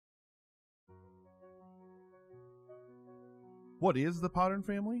What is the Podern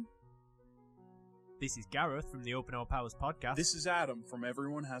Family? This is Gareth from the Open All Powers podcast. This is Adam from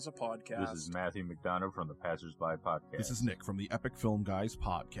Everyone Has a Podcast. This is Matthew McDonough from the Passersby podcast. This is Nick from the Epic Film Guys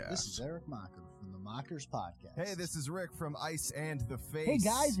podcast. This is Eric Mocker from the Mockers podcast. Hey, this is Rick from Ice and the Face. Hey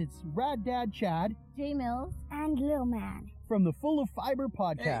guys, it's Rad Dad Chad, J Mills, and Lil Man from the Full of Fiber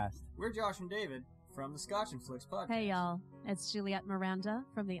podcast. Hey, we're Josh and David from the Scotch and Flicks podcast. Hey y'all, it's Juliette Miranda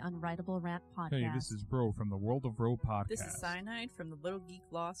from the Unwritable Rant podcast. Hey, this is Bro from the World of Ro podcast. This is Cyanide from the Little Geek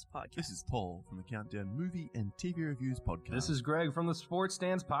Lost podcast. This is Paul from the Countdown Movie and TV Reviews podcast. This is Greg from the Sports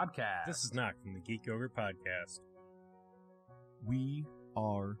Stands podcast. This is Knock from the Geek Over podcast. We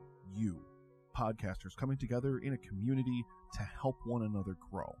are you, podcasters coming together in a community to help one another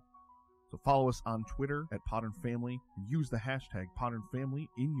grow. So follow us on Twitter at Podern Family and use the hashtag Podern Family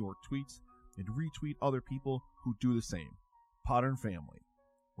in your tweets and retweet other people who do the same. Podern Family,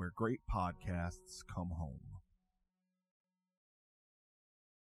 where great podcasts come home.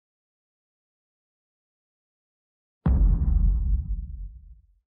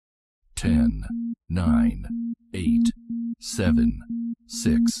 10, 9, 8, 7,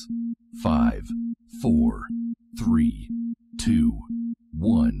 6, 5, 4, 3, 2,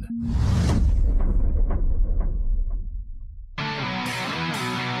 1.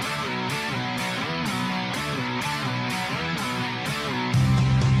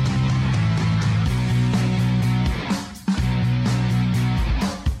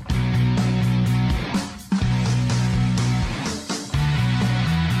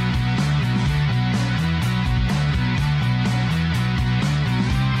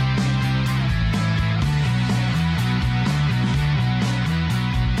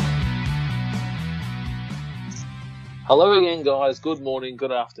 Hello again, guys. Good morning,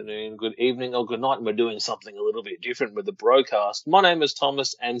 good afternoon, good evening, or good night. And we're doing something a little bit different with the broadcast. My name is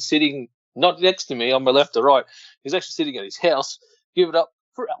Thomas, and sitting not next to me on my left or right, he's actually sitting at his house. Give it up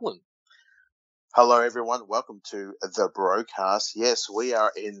for Alan. Hello, everyone. Welcome to the broadcast. Yes, we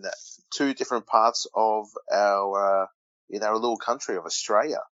are in two different parts of our little country of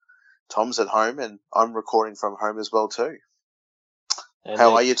Australia. Tom's at home, and I'm recording from home as well too. And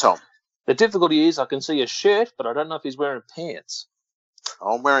how are you, Tom? The difficulty is I can see a shirt, but I don't know if he's wearing pants.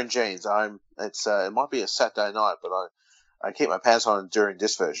 I'm wearing jeans. It might be a Saturday night, but I keep my pants on during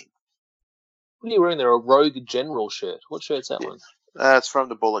this version. What are you wearing there? A Rogue General shirt. What shirt's that one? It's from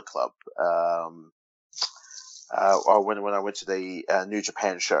the Bullet Club. When I went to the New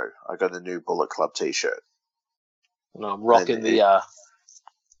Japan show, I got a new Bullet Club T-shirt. And I'm rocking the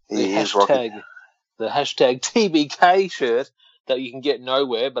hashtag TBK shirt that you can get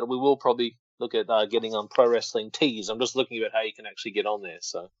nowhere, but we will probably look at getting on Pro Wrestling Tees. I'm just looking at how you can actually get on there.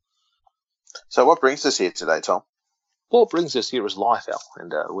 So what brings us here today, Tom? What brings us here is life, Al,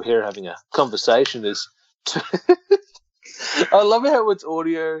 and we're here having a conversation. I love how it's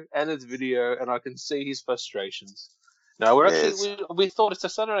audio and it's video, and I can see his frustrations. No, we thought it's a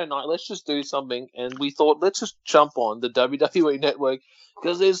Saturday night. Let's just do something, and we thought let's just jump on the WWE Network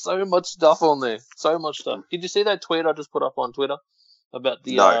because there's so much stuff on there, so much stuff. Did you see that tweet I just put up on Twitter about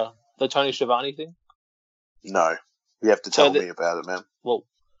the Tony Schiavone thing? No, you have to tell me about it, man. Well,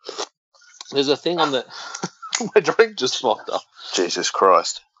 there's a thing on the. My drink just fucked up. Jesus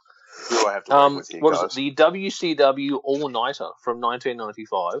Christ! Who do I have to work with you guys? Is it? The WCW All Nighter from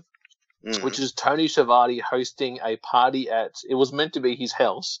 1995. Which is Tony Schiavone hosting a party at, it was meant to be his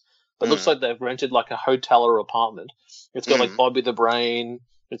house, but it looks like they've rented like a hotel or apartment. It's got like Bobby the Brain,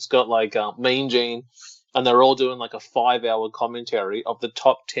 it's got like Mean Gene, and they're all doing like a 5-hour commentary of the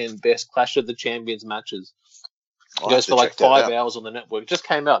top 10 best Clash of the Champions matches. It goes for like 5 hours on the network. It just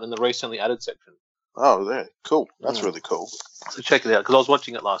came out in the recently added section. Oh, there. Cool. That's really cool. So check it out, because I was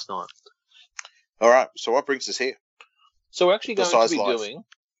watching it last night. All right, so what brings us here? So we're actually going to be doing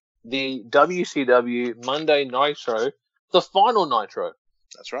the WCW Monday Nitro, the final Nitro.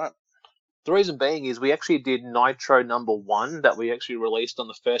 That's right. The reason being is we actually did Nitro number 1 that we actually released on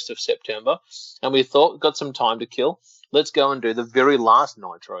the 1st of September, and we thought, got some time to kill. Let's go and do the very last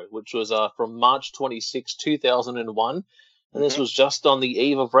Nitro, which was from March 26, 2001, and this was just on the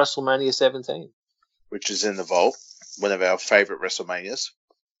eve of WrestleMania 17. Which is in the vault, one of our favourite WrestleManias.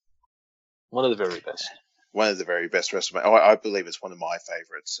 One of the very best. One of the very best WrestleMania. I believe it's one of my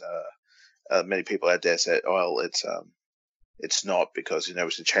favourites. Many people out there said, "Well, it's not because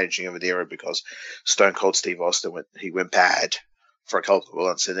it's the changing of an era because Stone Cold Steve Austin went bad for a couple of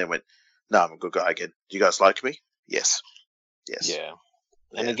months and then went, no, I'm a good guy again. Do you guys like me? Yes. Yeah.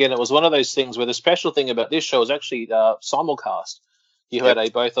 And again, it was one of those things where the special thing about this show is actually simulcast. You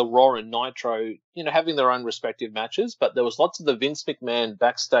had both a Raw and Nitro, having their own respective matches, but there was lots of the Vince McMahon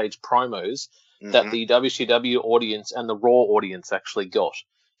backstage promos that the WCW audience and the Raw audience actually got.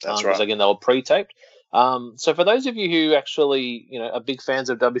 That's right. Because again, they were pre-taped. So for those of you who actually, are big fans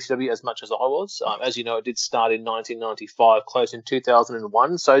of WCW as much as I was, as you know, it did start in 1995, closed in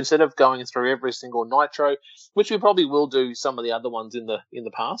 2001. So instead of going through every single Nitro, which we probably will do some of the other ones in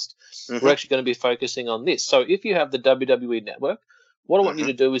the past, we're actually going to be focusing on this. So if you have the WWE Network, what I want you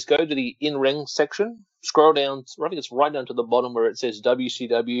to do is go to the in-ring section, scroll down, I think it's right down to the bottom where it says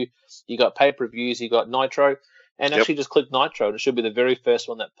WCW. You got pay-per-views, you got Nitro. And actually just click Nitro, and it should be the very first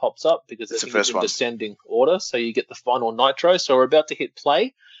one that pops up because it's in descending order, so you get the final Nitro. So we're about to hit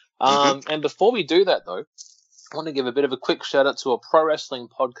play. And before we do that, though, I want to give a bit of a quick shout-out to a pro wrestling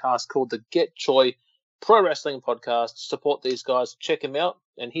podcast called the Get Choi Pro Wrestling Podcast. Support these guys. Check them out.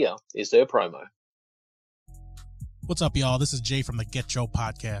 And here is their promo. What's up, y'all? This is Jay from the Get Choi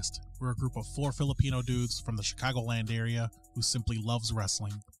Podcast. We're a group of 4 Filipino dudes from the Chicagoland area who simply loves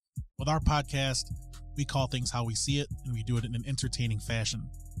wrestling. With our podcast, we call things how we see it, and we do it in an entertaining fashion.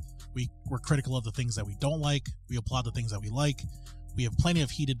 We're critical of the things that we don't like. We applaud the things that we like. We have plenty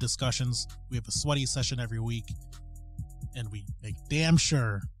of heated discussions. We have a sweaty session every week. And we make damn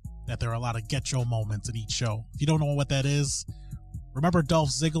sure that there are a lot of Get Choi moments in each show. If you don't know what that is, remember Dolph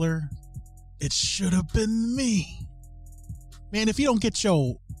Ziggler? It should have been me. Man, if you don't get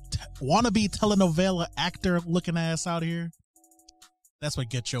your wannabe telenovela actor looking ass out here, that's what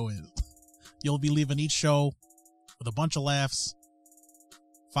Get Choi is. You'll be leaving each show with a bunch of laughs.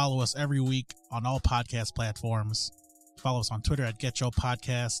 Follow us every week on all podcast platforms. Follow us on Twitter at Get Choi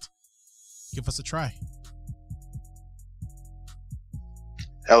Podcast. Give us a try.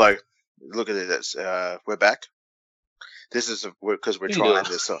 Hello. Look at this. We're back. This is because we're trying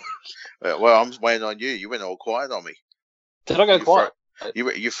this. Well, I'm waiting on you. You went all quiet on me. Did I go quiet?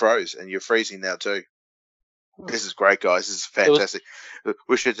 You froze, and you're freezing now too. This is great, guys. This is fantastic.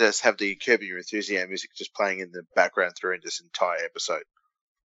 We should just have the Curb Your Enthusiasm music just playing in the background through this entire episode.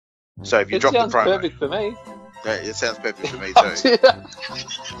 So if you drop the promo, it sounds perfect for me. Yeah, it sounds perfect for me too.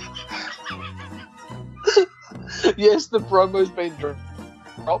 Yes, the promo's been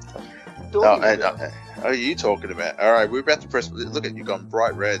dropped. What are you talking about? All right, we're about to press. Look at you, gone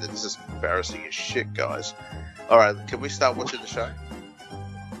bright red. This is embarrassing as shit, guys. All right, can we start watching the show?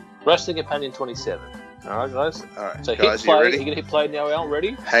 Wrestling Companion 27. All right, guys. All right, so guys, hit play. you ready? You're gonna hit play now, Al.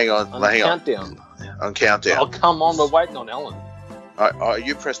 Ready? Hang on. Hang countdown. On countdown. Oh, come on. We're waiting on Alan. All right,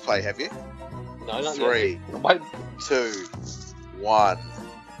 you press play, have you? No, not 3, 2, 1.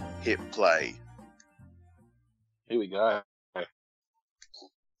 Hit play. Here we go. And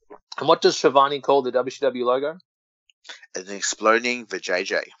what does Shivani call the WCW logo? An exploding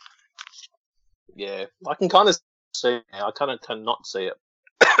vajayjay. Yeah, I can kind of see it now. I kind of cannot see it.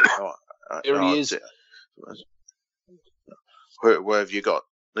 There he is. Where have you got?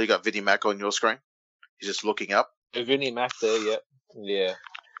 You got Vinnie Mac on your screen? He's just looking up. Vinnie Mac there, yep. Yeah.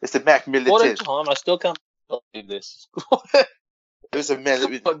 It's the Mac Militant. What a time. I still can't believe this. It was a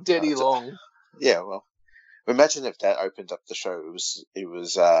minute. Daddy long. Yeah, well. Imagine if that opened up the show. It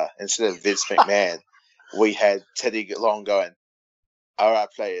was instead of Vince McMahon, we had Teddy Long going, "All right,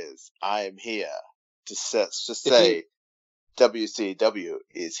 players, I am here to say WCW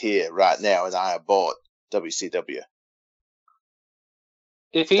is here right now, and I have bought WCW."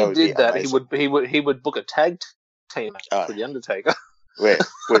 If he did that, he would book a tag team for the Undertaker. with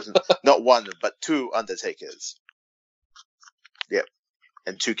not one but 2 Undertakers. Yep,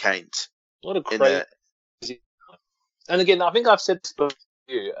 and 2 Kanes. What a crazy. And again, I think I've said this to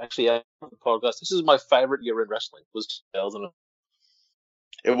you actually on the podcast. This is my favorite year in wrestling. Was 2000.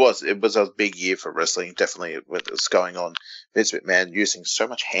 It was a big year for wrestling. Definitely, with what's going on. Vince McMahon using so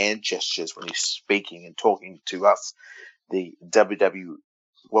much hand gestures when he's speaking and talking to us. The WW,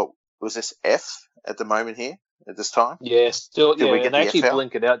 what was this F at the moment here at this time? Yeah, still. Did we get and they actually FL?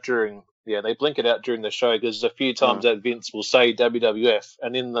 blink it out during. Yeah, they blink it out during the show because there's a few times that Vince will say WWF,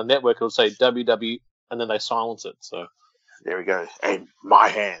 and in the network it'll say WW, and then they silence it. So there we go. And my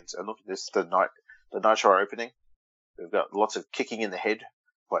hands. And look at this, the Nitro opening. We've got lots of kicking in the head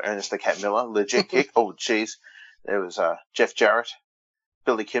by Ernest the Cat Miller. Legit kick. Oh, jeez. There was Jeff Jarrett,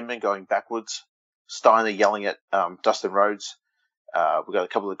 Billy Kidman going backwards, Steiner yelling at Dustin Rhodes. We've got a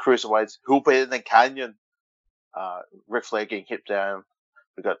couple of cruiserweights. Who better than Canyon? Ric Flair getting hit down.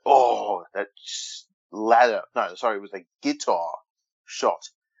 We got, that ladder. No, sorry, it was a guitar shot.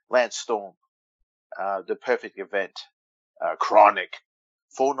 Lance Storm. The Perfect Event. Chronic.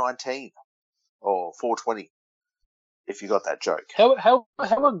 419 or 420. If you got that joke. How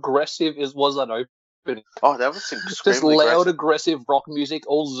aggressive was that opening? Oh, that was extremely just loud, aggressive rock music,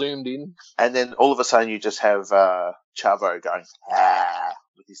 all zoomed in. And then all of a sudden you just have Chavo going,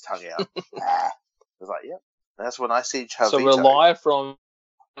 with his tongue out. I was like, yep. That's when I see Chavito. So we're live from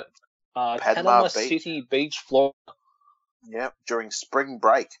Panama Panama Beach. City Beach, Florida. Yep, during spring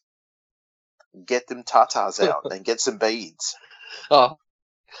break. Get them tatas out and get some beads. Oh,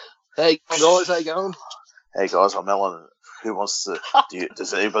 hey guys, how you going? Hey guys, I'm Ellen. Who wants to?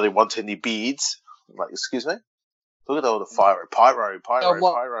 Does anybody want any beads? I'm like, excuse me. Look at all the pyro.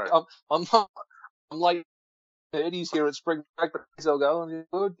 I'm like 30s here at spring break, but still going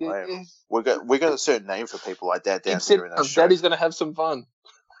good. Yeah. We got a certain name for people like that down here in our show. Daddy's gonna have some fun.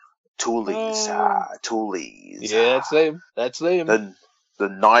 Toolies, Toolies. Yeah, that's them. The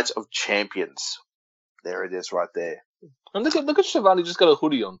Night of Champions. There it is, right there. And look at Shivani just got a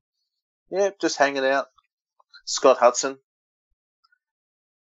hoodie on. Yeah, just hanging out. Scott Hudson.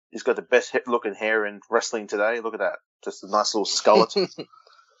 He's got the best looking hair in wrestling today. Look at that. Just a nice little skullet.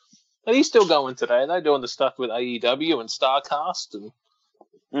 And he's still going today. They're doing the stuff with AEW and StarCast.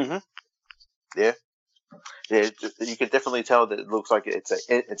 And... Yeah. Yeah, you can definitely tell that it looks like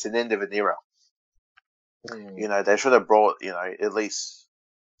it's an end of an era. You know, they should have brought, you know, at least...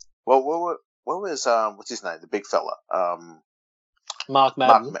 Well, what was, what's his name? The big fella. Mark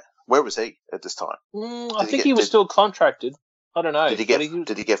Madden. Where was he at this time? I think he was still contracted. I don't know. Did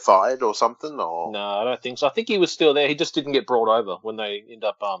he get fired or something? Or no, I don't think so. I think he was still there. He just didn't get brought over when they end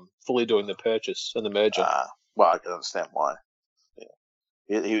up fully doing the purchase and the merger. Well, I can understand why.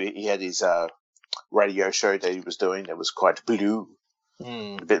 Yeah. He had his radio show that he was doing that was quite blue,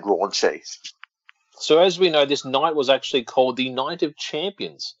 a bit raunchy. So as we know, this night was actually called the Night of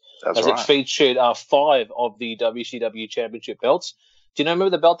Champions. That's right. It featured 5 of the WCW Championship belts. Do you remember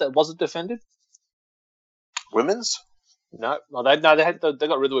the belt that wasn't defended? Women's? No, they got rid of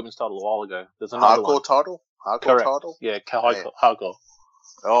the women's title a while ago. There's another Hardcore title? Correct. Title? Yeah, hardcore.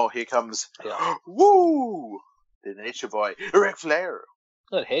 Oh, here comes woo! The Nature Boy, Ric Flair.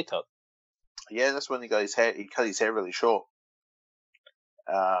 That haircut. Yeah, that's when he got his hair. He cut his hair really short.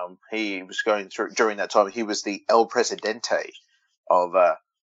 He was going through during that time. He was the El Presidente of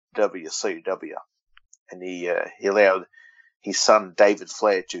WCW, and he allowed his son David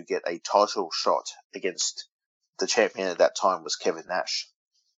Flair to get a title shot against the champion at that time was Kevin Nash.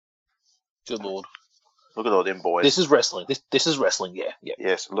 Good Lord. Look at all them boys. This is wrestling. This is wrestling, yeah.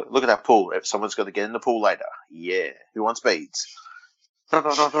 Yes, look at that pool. If someone's got to get in the pool later. Yeah. Who wants beads? It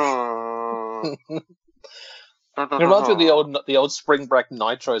reminds me of the old spring break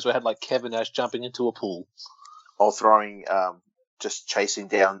nitros where I had like Kevin Nash jumping into a pool. Or throwing, just chasing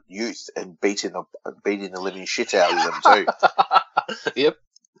down youth and beating the living shit out of them too. Yep.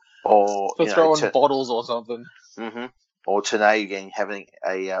 Or throwing bottles or something. Mm-hmm. Or today again having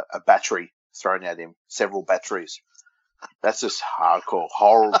a battery thrown at him, several batteries. That's just hardcore,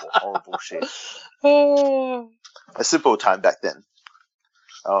 horrible shit. A simple time back then.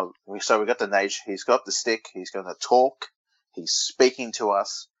 So we got the Nage. He's got the stick. He's going to talk. He's speaking to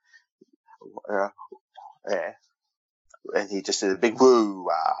us. Yeah. And he just did a big woo.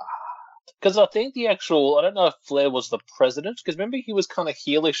 Because I think I don't know if Flair was the president, because remember he was kind of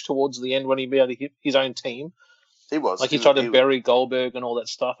heelish towards the end when he made his own team. He was. Like he tried to bury Goldberg and all that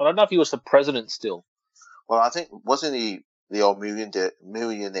stuff. I don't know if he was the president still. Well, I think, wasn't he the old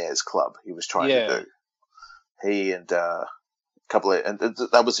Millionaires Club he was trying to do? He and a couple of, and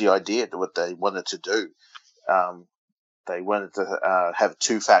that was the idea, what they wanted to do. They wanted to have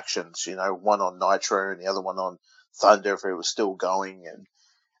 2 factions, one on Nitro and the other one on Thunder if it was still going,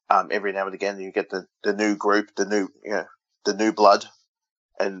 and every now and again you get the new group, the new blood,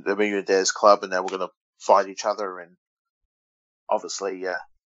 and the Millionaires Club, and they were going to fight each other, and obviously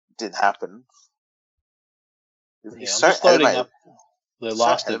didn't happen. Yeah, I'm just loading up their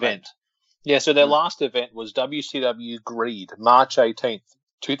last event. Yeah, so their last event was WCW Greed, March 18th,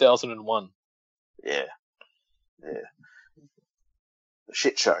 2001. Yeah. The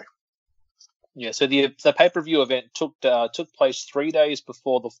shit show. Yeah, so the pay-per-view event took place 3 days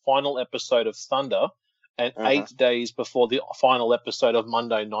before the final episode of Thunder and 8 days before the final episode of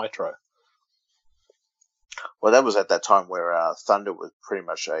Monday Nitro. Well, that was at that time where Thunder was pretty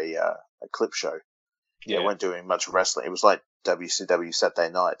much a clip show. Yeah. They weren't doing much wrestling. It was like WCW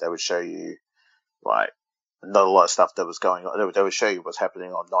Saturday Night. They would show you, like, not a lot of stuff that was going on. They would show you what's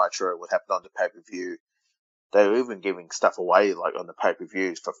happening on Nitro, what happened on the pay-per-view. They were even giving stuff away, like, on the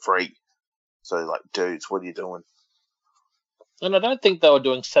pay-per-views for free. So, like, dudes, what are you doing? And I don't think they were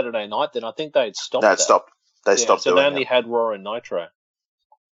doing Saturday Night then. I think they had stopped that. Stopped. They stopped doing it. So they only had Raw and Nitro.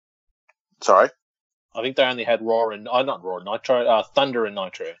 Sorry? I think they only had Thunder and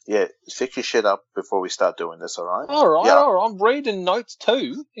Nitro. Yeah, fix your shit up before we start doing this, all right? All right, yeah. all right. I'm reading notes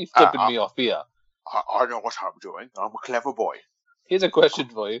too. He's flipping me off here. I know what I'm doing. I'm a clever boy. Here's a question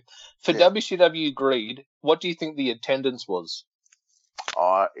for you. For WCW Greed, what do you think the attendance was?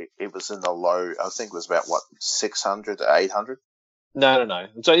 It was in the low. I think it was about 600 to 800. No.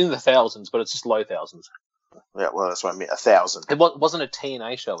 It's in the thousands, but it's just low thousands. Yeah, well, that's what I mean. 1,000. It wasn't a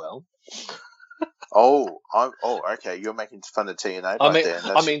TNA show, Al. Okay. You're making fun of TNA.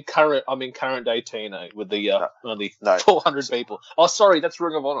 I mean current day TNA with the only 400 people. Oh, sorry, that's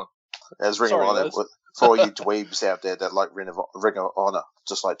Ring of Honor. There's Ring of Honor for all you dweebs out there that like Ring of Honor,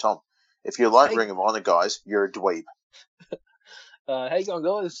 just like Tom. If you like Ring of Honor, guys, you're a dweeb. How you going,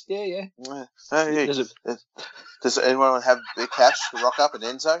 guys? Yeah. Hey, does anyone have big cash to rock up an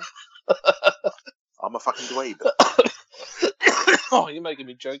Enzo? I'm a fucking dweeb. Oh, you're making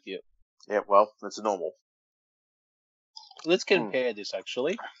me joke here. Yeah, well, that's normal. Let's compare this,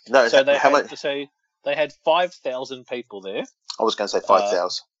 actually. No, so they had 5,000 people there. I was going to say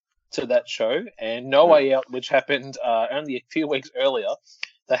 5,000. To that show, and No Way Out, which happened only a few weeks earlier,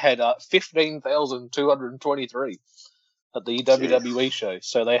 they had 15,223 at the WWE show.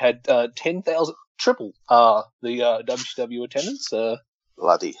 So they had 10,000, triple the WCW attendance.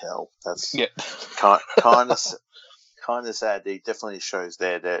 Bloody hell! That's kind of sad. It definitely shows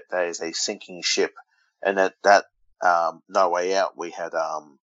there that there is a sinking ship, and that No Way Out, we had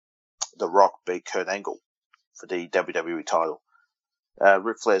The Rock beat Kurt Angle for the WWE title.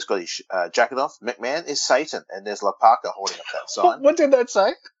 Ric Flair's got his jacket off. McMahon is Satan, and there's La Parka holding up that sign. What did that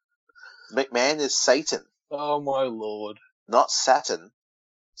say? McMahon is Satan. Oh my lord! Not Saturn,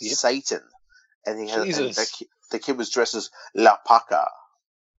 Satan. And he had the kid was dressed as La Parka,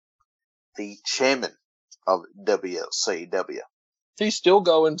 the chairman of WCW. He's still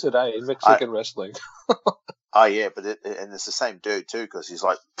going today in Mexican wrestling. Oh yeah, but and it's the same dude too, because he's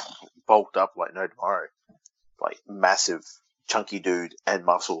like bulked up like no tomorrow, like massive. Chunky dude and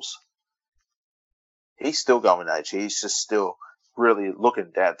muscles. He's still going age. He's just still really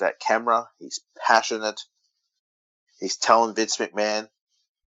looking at that camera. He's passionate. He's telling Vince McMahon.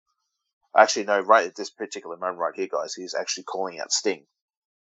 Actually, no, right at this particular moment right here, guys, he's actually calling out Sting.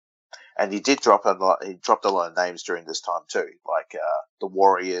 And he did drop a lot. He dropped a lot of names during this time too, like the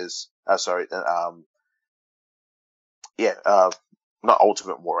Warriors. Not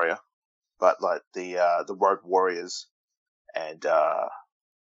Ultimate Warrior, but like the Road Warriors. And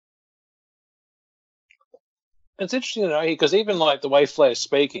it's interesting to know because even like the way Flair's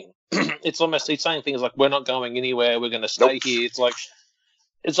speaking, it's almost he's saying things like, "We're not going anywhere. We're going to stay here." It's like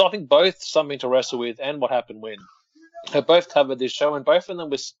it's I think both something to wrestle with and what happened when they both covered this show, and both of them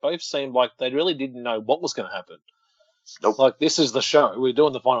both seemed like they really didn't know what was going to happen. Nope. Like this is the show. We're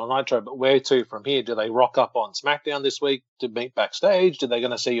doing the final Nitro, but where to from here? Do they rock up on SmackDown this week to meet backstage? Are they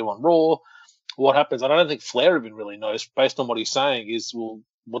going to see you on Raw? What happens? I don't think Flair even really knows. Based on what he's saying, is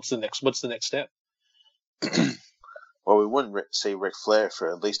what's the next step? Well, we wouldn't see Ric Flair for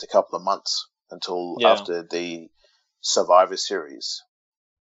at least a couple of months until after the Survivor Series.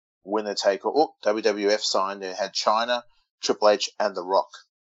 Winner take all. WWF signed. They had China, Triple H, and The Rock.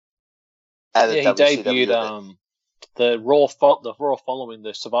 And he debuted the Raw following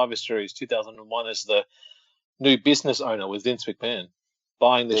the Survivor Series 2001 as the new business owner with Vince McMahon.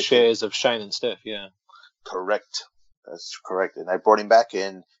 Buying the shares of Shane and Steph, yeah. Correct. That's correct. And they brought him back,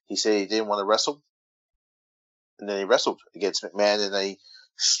 and he said he didn't want to wrestle. And then he wrestled against McMahon in a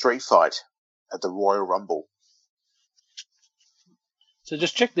street fight at the Royal Rumble. So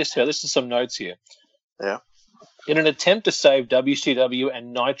just check this out. This is some notes here. Yeah. In an attempt to save WCW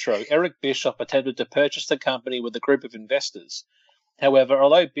and Nitro, Eric Bischoff attempted to purchase the company with a group of investors. However,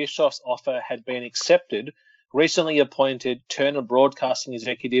 although Bischoff's offer had been accepted, recently appointed Turner Broadcasting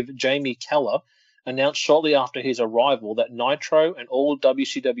executive Jamie Keller announced shortly after his arrival that Nitro and all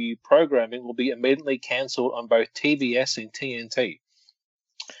WCW programming will be immediately cancelled on both TBS and TNT.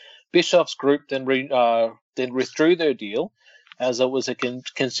 Bischoff's group then withdrew their deal as it was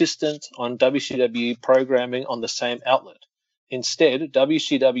consistent on WCW programming on the same outlet. Instead,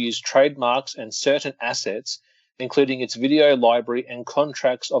 WCW's trademarks and certain assets, including its video library and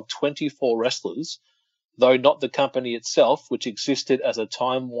contracts of 24 wrestlers, though not the company itself, which existed as a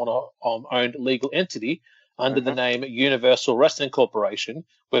Time Warner-owned legal entity under the name Universal Wrestling Corporation,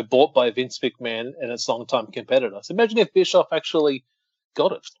 were bought by Vince McMahon and its longtime competitor. So imagine if Bischoff actually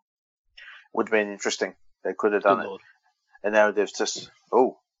got it. Would have been interesting. They could have done it. And now they've just,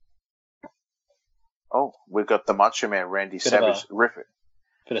 we've got the Macho Man Randy Savage ripping.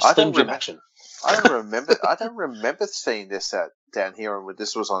 Bit of Slim Jim action. I don't remember seeing this down here when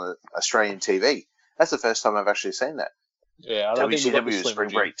this was on Australian TV. That's the first time I've actually seen that. Yeah, I don't think we got the WCW is Slim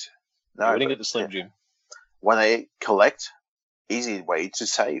Jim. great. No, we didn't get the Slim Jim. When they collect, easy way to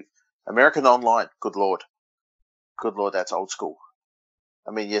save. American Online, good lord, that's old school.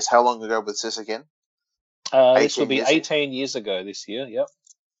 I mean, yes, how long ago was this again? This will be 18 years ago this year, yep.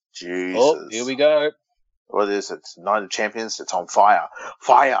 Jesus. Oh, here we go. What is it? Night of Champions? It's on fire.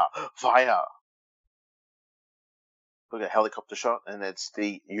 Fire! Fire! Look at a helicopter shot, and it's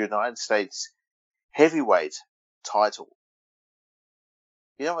the United States heavyweight title.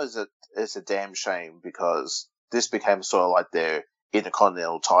 You know, it's a damn shame because this became sort of like their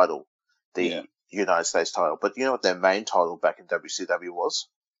Intercontinental title, the United States title. But you know what their main title back in WCW was?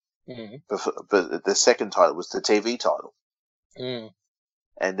 Mm-hmm. But the second title was the TV title. Mm.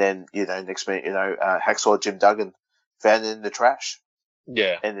 And then, next minute, Hacksaw Jim Duggan found it in the trash.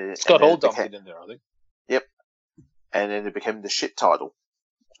 Yeah. And Scott Hall dumped it in there, I think. Yep. And then it became the shit title.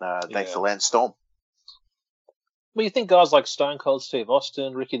 Thanks to Lance Storm. Well, you think guys like Stone Cold Steve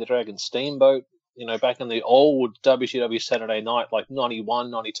Austin, Ricky the Dragon Steamboat, back in the old WCW Saturday Night, like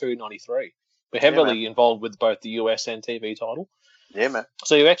 91, 92, 93, were heavily involved with both the US and TV title. Yeah, man.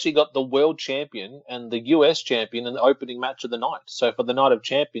 So you actually got the world champion and the US champion in the opening match of the night. So for the Night of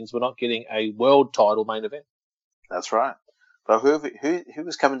Champions, we're not getting a world title main event. That's right. But who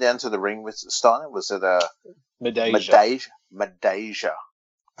was coming down to the ring with Steiner? Was it Medeja? Medeja.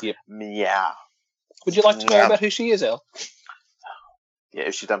 Yep. Meow. Would you like to know about who she is, Al? Yeah,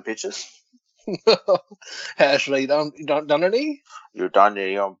 has she done pictures? Has she done any? You've done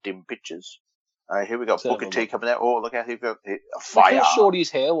any dim pictures. Here we got Booker T coming out. Oh, look out! He's got fire. Look how short his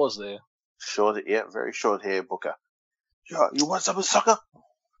hair was there. Short, yeah, very short hair, Booker. You want some sucker?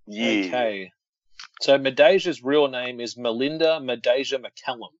 Yeah. Okay. So Medeja's real name is Melinda Medeja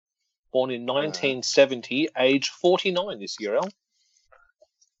McCallum, born in 1970, age 49 this year, Al.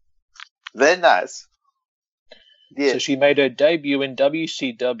 Very nice. Yeah. So she made her debut in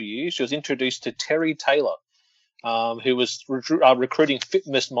WCW. She was introduced to Terry Taylor, who was recruiting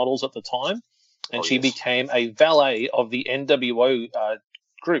fitness models at the time. And she became a valet of the NWO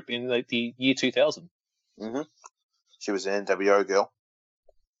group in the year 2000. Mm-hmm. She was an NWO girl.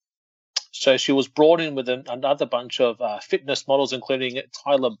 So she was brought in with another bunch of fitness models, including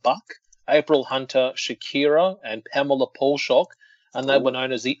Tyler Buck, April Hunter, Shakira, and Pamela Paulshock, and they were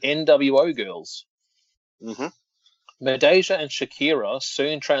known as the NWO girls. Mm-hmm. Medeja and Shakira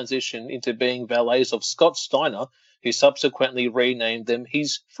soon transitioned into being valets of Scott Steiner, who subsequently renamed them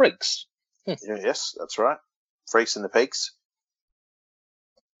his Freaks. Yes, that's right. Freaks in the Peaks.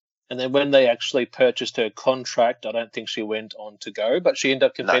 And then when they actually purchased her contract, I don't think she went on to go, but she ended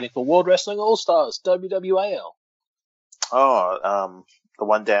up competing for World Wrestling All-Stars, WWAL. Oh, the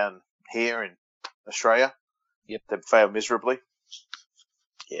one down here in Australia? Yep. That failed miserably?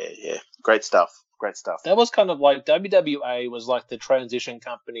 Yeah. Great stuff. That was kind of like WWA was like the transition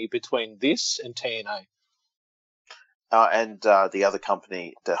company between this and TNA. And the other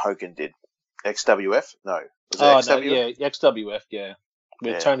company that Hogan did. XWF? No. Was it XWF? No, yeah, XWF, yeah.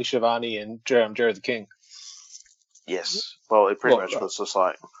 With Tony Schiavone and Jerry the King. Yes. Well, it pretty much was just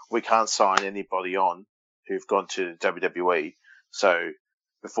like, we can't sign anybody on who've gone to WWE. So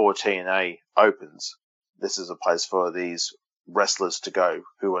before TNA opens, this is a place for these wrestlers to go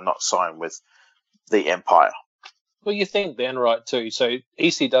who are not signed with the Empire. Well, you think then, right, too. So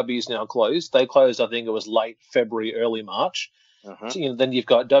ECW is now closed. They closed, I think it was late February, early March. Mm-hmm. So, then you've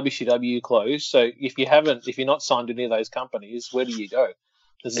got WCW closed. So if you're not signed to any of those companies, where do you go?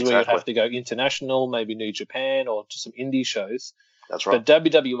 This is where you'd have to go international, maybe New Japan, or to some indie shows. That's right. But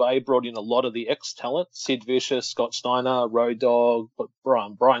WWA brought in a lot of the ex-talent: Sid Vicious, Scott Steiner, Road Dogg,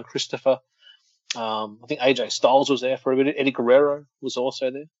 Brian Christopher. I think AJ Styles was there for a bit. Eddie Guerrero was also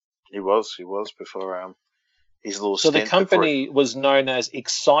there. He was before his little. So the company was known as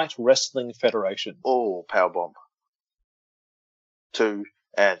Excite Wrestling Federation. Oh, Powerbomb.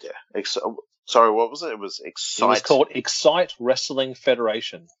 Sorry, what was it? It was Excite. It was called Excite Wrestling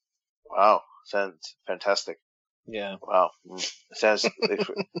Federation. Wow, sounds fantastic. Yeah. Wow, sounds.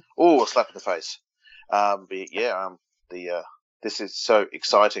 Oh, a slap in the face. But yeah, this is so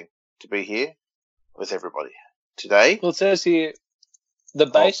exciting to be here with everybody today. Well, it says here, the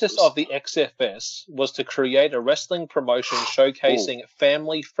basis of the XFS was to create a wrestling promotion showcasing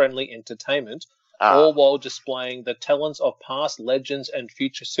family-friendly entertainment, all while displaying the talents of past legends and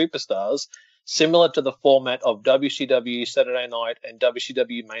future superstars, similar to the format of WCW Saturday Night and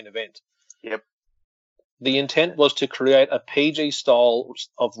WCW Main Event. Yep. The intent was to create a PG style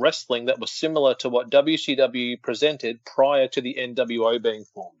of wrestling that was similar to what WCW presented prior to the NWO being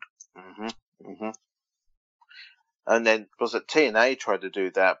formed. Mm-hmm. Mm-hmm. And then, was it TNA tried to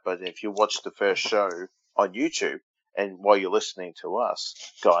do that, but if you watch the first show on YouTube, and while you're listening to us,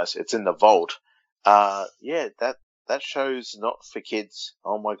 guys, it's in the vault. That show's not for kids.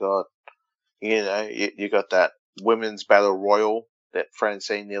 Oh my God. You got that women's battle royal that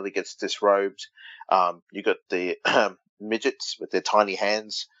Francine nearly gets disrobed. You got the midgets with their tiny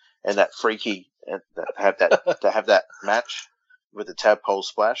hands and that freaky to have that match with the tadpole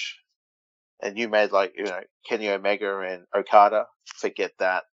splash. And you made Kenny Omega and Okada. Forget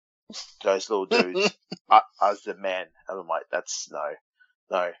that. Those little dudes. I was the man. And I'm like, that's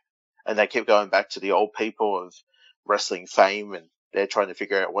no. And they keep going back to the old people of wrestling fame, and they're trying to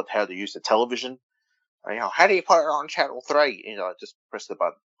figure out how to use the television. How do you put it on channel 3? Just press the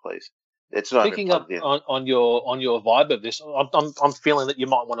button, please. It's not Picking up on your vibe of this. I'm feeling that you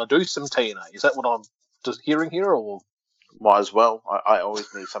might want to do some TNA. Is that what I'm just hearing here, or might as well? I always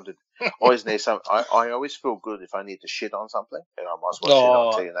need something. I always feel good if I need to shit on something, and I might as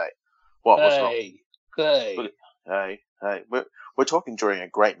well shit on TNA. What's wrong? Hey. We're talking during a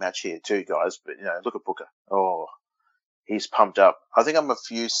great match here too, guys. But look at Booker. Oh, he's pumped up. I think I'm a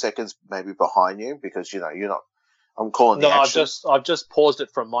few seconds maybe behind you because you're not. I'm calling the action. I've just paused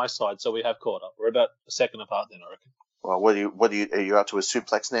it from my side, so we have caught up. We're about a second apart then, I reckon. Well, are you up to a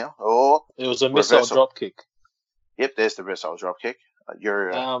suplex now? Or it was a missile drop kick. Yep, there's the missile drop kick.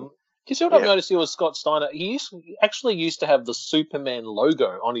 You see what I've noticed here with Scott Steiner? He actually used to have the Superman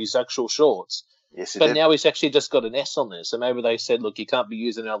logo on his actual shorts. Yes, but now he's actually just got an S on there. So maybe they said, look, you can't be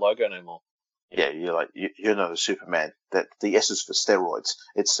using our logo no more. Yeah, you're not a Superman. That the S is for steroids.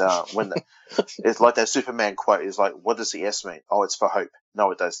 It's it's like that Superman quote is like, what does the S mean? Oh, it's for hope.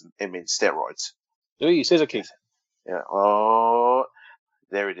 No, it doesn't. It means steroids. Ooh, he says a kick. Yeah. Oh,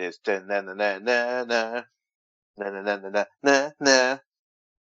 there it is. Na na na na na na na na na na.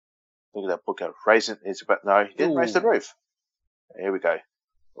 Look at that Booker raising. He didn't raise the roof. Here we go.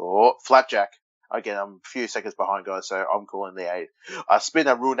 Oh, flapjack. Again, I'm a few seconds behind, guys, so I'm calling the A.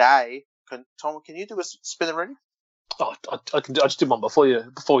 Spinner Rooney. Tom, can you do a spinner Rooney? Oh, I just did one before you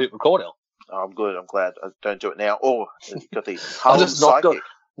hit record, Al. Oh, I'm good. I'm glad. I don't do it now. Oh, you got the I just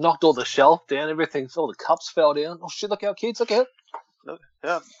knocked all the shelf down, everything. All the cups fell down. Oh, shit, look out, kids. Look out.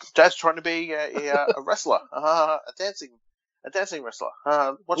 Yeah, Dad's trying to be a wrestler. A dancing wrestler.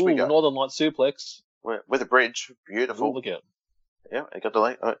 Watch me go. Northern Light suplex. With a bridge. Beautiful. Ooh, look out. Yeah, I got the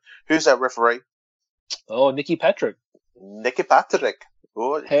link. Who's that referee? Oh, Nicky Patrick. Nicky Patrick.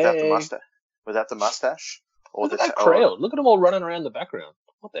 Oh, hey. Without the mustache. Or look at that crowd. Look at them all running around the background.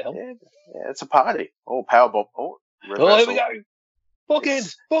 What the hell? Yeah, it's a party. Oh, powerbomb. Oh, here we go. Book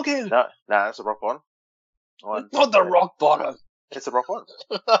in. No, that's a rock bottom. Not the rock bottom. It's a rock bottom.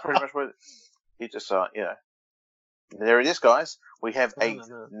 Pretty much what you just, There it is, guys. We have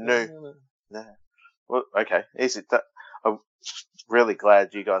No. Well, okay. I'm really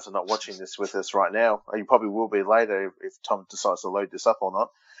glad you guys are not watching this with us right now. You probably will be later if Tom decides to load this up or not.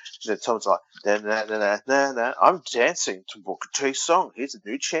 Then Tom's like, nah. I'm dancing to Booker T's song. He's a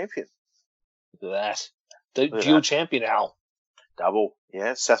new champion. Look at that. Dual champion, Al. Double.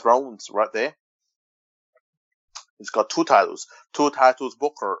 Yeah, Seth Rollins right there. He's got 2 titles. 2 titles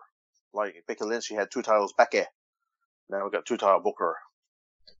Booker. Like Becky Lynch, she had 2 titles Becky. Now we've got 2 title Booker.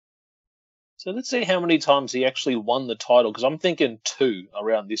 So let's see how many times he actually won the title, because I'm thinking 2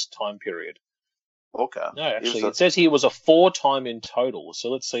 around this time period. Okay. No, actually, it says he was a 4-time in total. So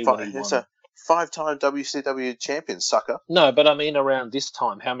let's see what he won. He's a 5-time WCW champion, sucker. No, but I mean around this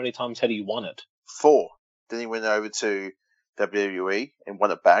time, how many times had he won it? 4. Then he went over to WWE and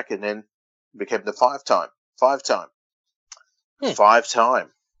won it back, and then became the 5-time. 5-time. 5-time.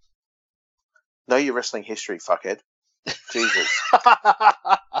 Know your wrestling history, fuckhead. Jesus.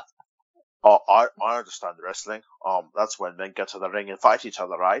 Oh, I understand wrestling. That's when men get to the ring and fight each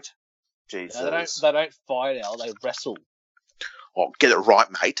other, right? Jesus. They don't fight, Al. They wrestle. Oh, get it right,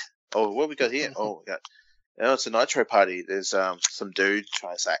 mate. Oh, what we got here? Oh, we got. It's a Nitro party. There's some dude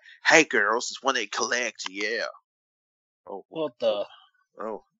trying to say, "Hey, girls, it's when they collect." Yeah. Oh, what the?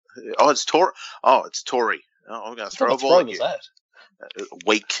 Oh, it's Tori. Oh, it's Tori. Oh, I'm gonna throw a ball at you. What was that?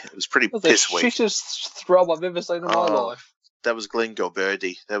 Weak. It was pretty piss weak. The shittest throw I've ever seen in my life. That was Glenn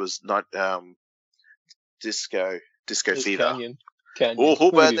Gilberti. That was not Disco Fever. Canyon. Oh,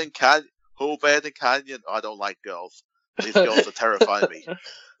 who better than Canyon? I don't like girls. These girls are terrifying me.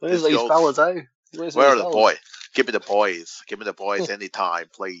 Where's these fellas, eh? Where are the boys? Give me the boys. Give me the boys anytime,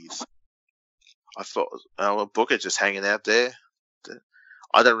 please. I thought Booker just hanging out there.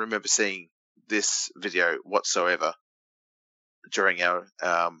 I don't remember seeing this video whatsoever during our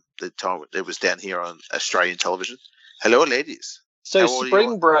the time it was down here on Australian television. Hello, ladies. So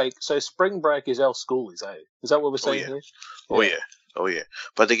spring break is our schoolies, eh? Is that what we're saying here? Oh yeah.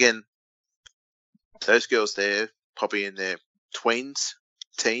 But again, those girls there probably in their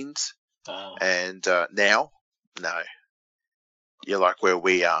teens, and now, no, you're like where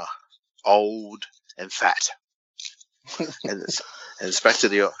we are, old and fat, And it's back to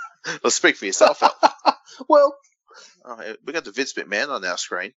the. Well, speak for yourself, Al. Well, we got the Vince McMahon on our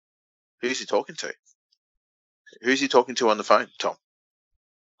screen. Who's he talking to? Who's he talking to on the phone, Tom?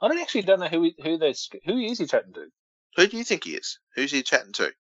 I don't know who is he chatting to. Who do you think he is? Who's he chatting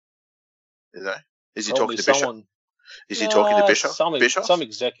to? You know, is he Probably talking to Bishop? Is he talking to Bischoff? Bischoff? Some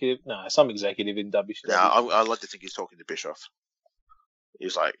executive in WCW. No, I like to think he's talking to Bischoff.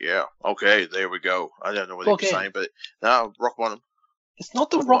 He's like, yeah, okay, there we go. I don't know what he was saying, but no, rock bottom. It's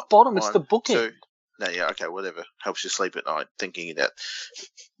not the rock bottom, it's the booking. No, yeah, okay, whatever. Helps you sleep at night, thinking that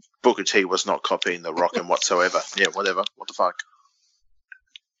Booker T was not copying the Rock and whatsoever. Yeah, whatever. What the fuck?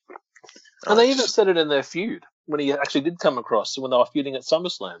 And they even said it in their feud when he actually did come across when they were feuding at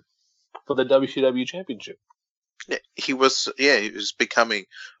SummerSlam for the WCW Championship. Yeah, he was becoming.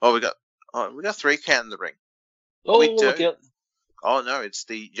 Oh, we got 3 count in the ring. Oh, we do. Look out. Oh no, it's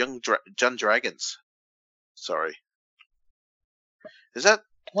the Young Dragons. Sorry. Is that?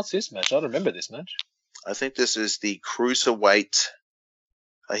 What's this match? I don't remember this match. I think this is the Cruiserweight.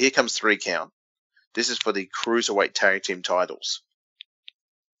 Here comes 3 count. This is for the Cruiserweight Tag Team titles.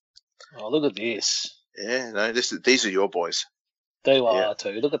 Oh, look at this. Yeah, no, these are your boys. They are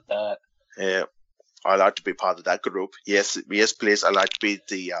too. Look at that. Yeah, I like to be part of that group. Yes, please. I like to be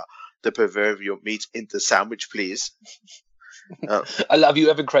the proverbial meat in the sandwich, please. I love you,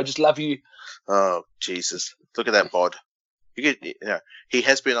 Evan Craig. Just love you. Oh, Jesus. Look at that bod. He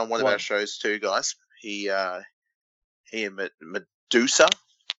has been on one of our shows too, guys. He and Medusa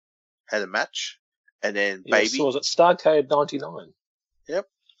had a match. And then Baby. So was it Starcade 99? Yep.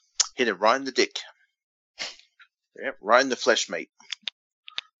 Hit him right in the dick. Yep, right in the flesh meat.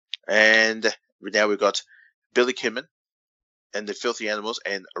 And now we've got Billy Kidman and the Filthy Animals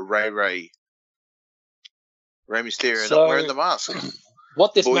and Rey Mysterio not wearing the mask.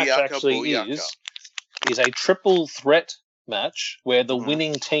 What this match actually is a triple threat match where the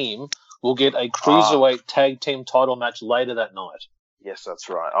winning team will get a Cruiserweight Tag Team title match later that night. Yes, that's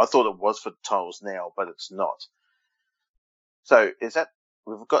right. I thought it was for the titles now, but it's not. So is that...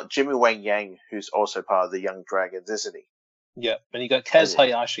 We've got Jimmy Wang Yang, who's also part of the Young Dragons, isn't he? Yeah, and you got Kaz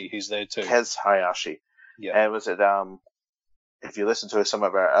Hayashi, who's there too. Kaz Hayashi. Yeah. And was it, if you listen to some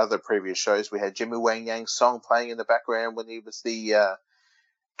of our other previous shows, we had Jimmy Wang Yang's song playing in the background when he was the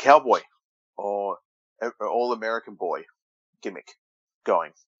cowboy or all-American boy gimmick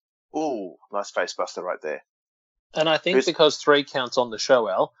going. Ooh, nice face buster right there. And I think because 3 counts on the show,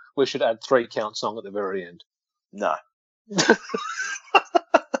 Al, we should add 3 count song at the very end. No.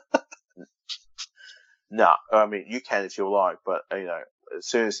 No, I mean, you can if you like, but, as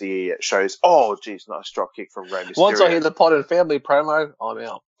soon as the shows, oh, geez, nice drop kick from Rey Mysterio. Once I hear the Pod and Family promo, I'm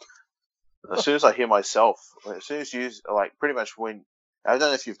out. As soon as I hear myself, as soon as you, pretty much when, I don't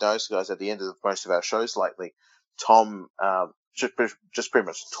know if you've noticed, guys, at the end of most of our shows lately, Tom just pretty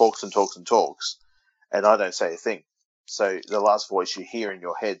much talks and talks and talks, and I don't say a thing. So the last voice you hear in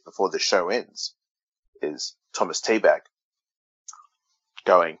your head before the show ends is Thomas Teabag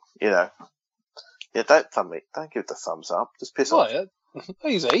going, yeah, don't give the thumbs up. Just piss off. Yeah.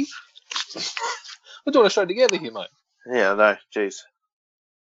 Easy. We're doing a show together here, mate. Yeah, I know. Jeez.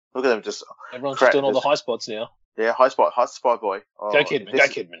 Look at them just... Everyone's just doing all the high spots now. Yeah, high spot boy. Oh, go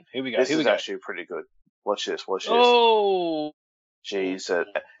Kidman. Here we go. This is actually pretty good. Watch this. Oh! Jeez.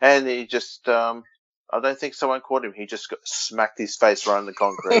 And he just... I don't think someone caught him. He just smacked his face right on the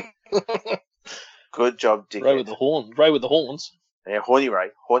concrete. Good job, dickhead. Ray with the horns. Yeah, Horny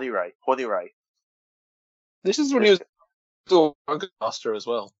Ray. This is when he was doing Master as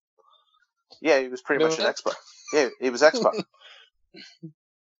well. Yeah, he was pretty much an X-Pac. Yeah, he was X-Pac.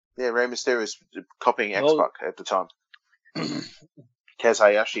 Yeah, Rey Mysterio was copying X-Pac at the time. Kaz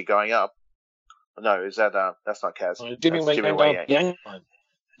Hayashi going up. No, is that that's not Kaz. Jimmy Wang Yang.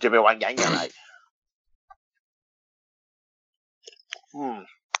 Jimmy Wang Yang, mate.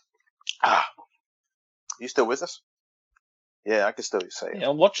 You still with us? Yeah, I can still say it. Yeah,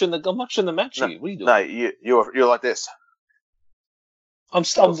 I'm watching the match here. What are you doing? No, you're like this. I'm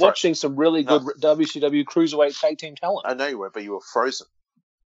watching some really good WCW Cruiserweight Tag Team talent. I know you were, but you were frozen.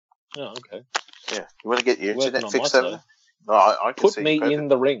 Oh, okay. Yeah, you want to get your internet fixed over there? No, I can Put see me in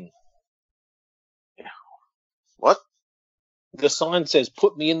the ring. Yeah. What? The sign says,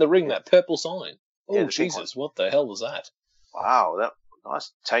 "Put me in the ring." That purple sign. Oh, Jesus! What the hell was that? Wow, that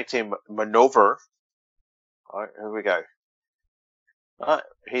nice tag team maneuver. All right, here we go.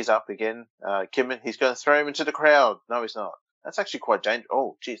 He's up again. Kidman, he's going to throw him into the crowd. No, he's not. That's actually quite dangerous.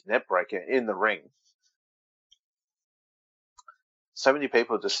 Oh, geez, net breaker in the ring. So many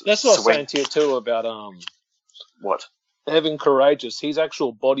people just. That's what I was saying to you too about what? Evan Courageous. His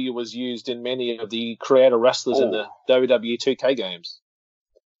actual body was used in many of the creator wrestlers in the WWE 2K games.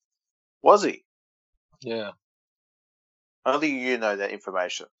 Was he? Yeah. Only you know that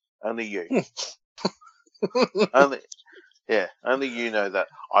information. Only you. only you know that.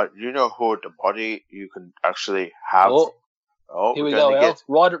 You know who the body you can actually have. Oh, here we go, Al.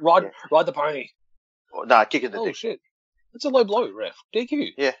 Ride the pony. No, kick in the dick. Oh, shit. It's a low blow, ref.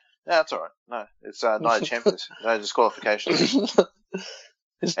 DQ. Yeah, that's all right. No, it's not a champions. No disqualification.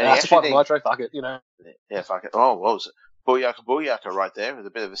 It's a fight for Nitro, fuck it, you know. Yeah, fuck it. Oh, what was it? Booyaka right there with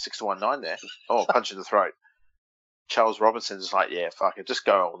a bit of a 6-1-9 there. Oh, punch in the throat. Charles Robinson's just like, yeah, fuck it. Just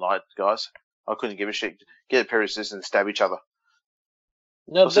go all night, guys. I couldn't give a shit. Get a pair of scissors and stab each other.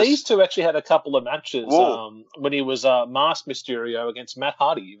 No, these two actually had a couple of matches when he was Masked Mysterio against Matt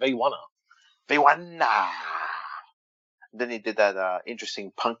Hardy, V1er. V1er. Then he did that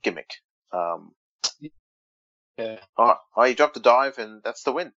interesting punk gimmick. Yeah. Oh, he dropped the dive, and that's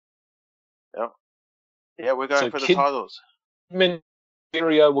the win. Yep. Yeah, we're going for the titles.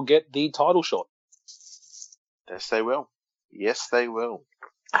 Mysterio will get the title shot. Yes, they will. Yes, they will.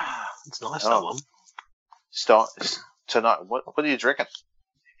 It's nice, that one. Start tonight. What are you drinking?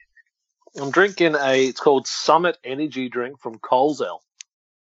 I'm drinking it's called Summit Energy Drink from Colesell.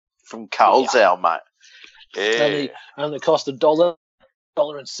 From Colesell, mate. Yeah. Only cost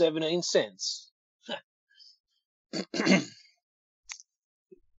 $1.17.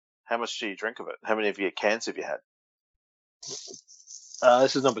 How much do you drink of it? How many of your cans have you had?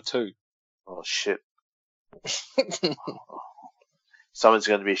 This is number 2. Oh, shit. Someone's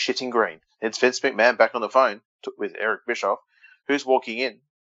going to be shitting green. It's Vince McMahon back on the phone with Eric Bischoff. Who's walking in?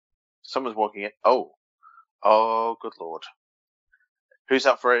 Someone's walking in. Oh, good lord. Who's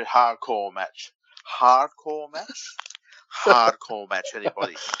up for a hardcore match? Hardcore match? Hardcore match,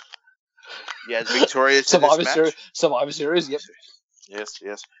 anybody? Yeah, Victoria's Survivor Series, yep. Yes.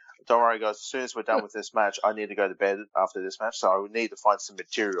 Don't worry, guys. As soon as we're done with this match, I need to go to bed after this match, so I need to find some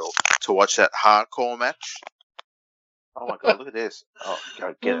material to watch that hardcore match. Oh my god, look at this. Oh,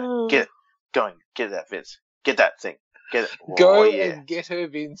 go get it. Go and get that, Vince. Get that thing. Get it. And get her,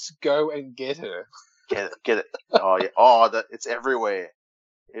 Vince. Go and get her. Get it. Oh, yeah. Oh, it's everywhere.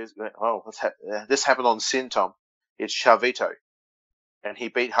 This happened on Sin, Tom. It's Chavito. And he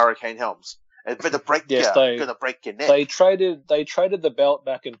beat Hurricane Helms. And for the break, gonna break your neck. They traded the belt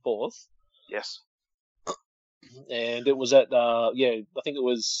back and forth. Yes. And it was at I think it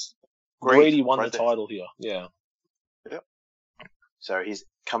was Greedy won the title here. Yeah. Yep. So he's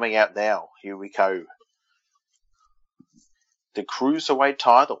coming out now. Here we go. The Cruiserweight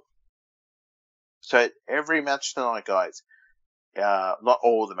title. So every match tonight, guys, not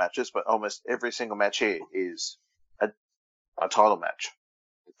all the matches, but almost every single match here is a title match.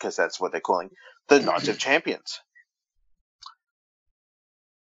 Because that's what they're calling the Night of Champions.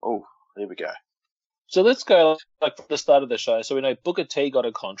 Oh, here we go. So let's go from the start of the show. So we know Booker T got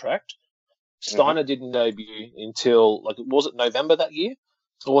a contract. Steiner didn't debut until, was it November that year?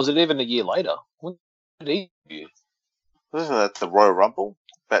 Or was it even a year later? When did he debut? Wasn't that the Royal Rumble?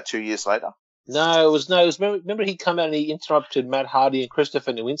 About 2 years later? No, it was remember he come out and he interrupted Matt Hardy and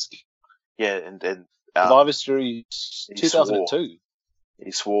Christopher Nowinski. Yeah, and Survivor Series 2002. He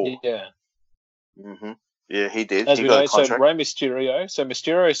swore. Yeah. Mm-hmm. Yeah, he did. As he we got know, a contract. so Rey Mysterio. So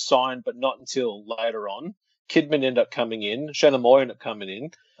Mysterio signed, but not until later on. Kidman ended up coming in. Shannon Moore ended up coming in.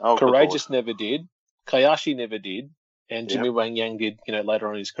 Oh, Courageous never did. Kayashi never did. And Jimmy Wang Yang did, later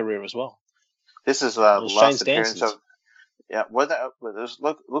on in his career as well. This is the last appearance of... Yeah,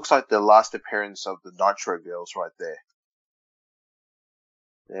 looks like the last appearance of the Nitro girls right there.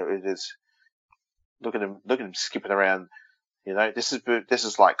 Yeah, it is. Look at him skipping around. This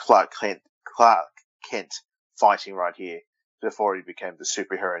is like Clark Kent fighting right here before he became the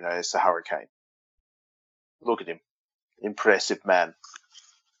superhero known as the Hurricane. Look at him. Impressive man.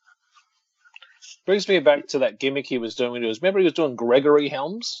 Brings me back to that gimmick he was doing. Remember he was doing Gregory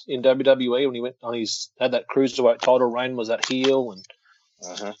Helms in WWE when he went on had that Cruiserweight title reign, was that heel? And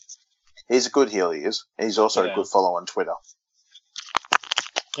He's a good heel, he is. He's also a good follow on Twitter.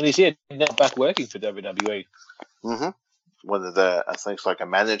 And he's here now back working for WWE. Mm-hmm. Whether they're, I think, like a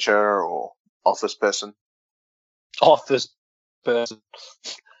manager or office person. Office person.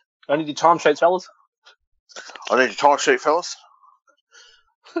 I need your time sheets, fellas.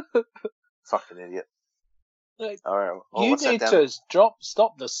 Fucking idiot. All right. Well, you need to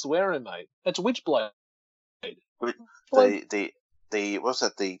stop the swearing, mate. That's Witchblade. The was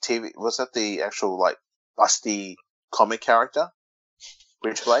that the TV? Was that the actual busty comic character?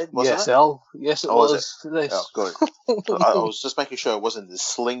 Witchblade, wasn't it? Yes, it was. Oh, good. I was just making sure it wasn't the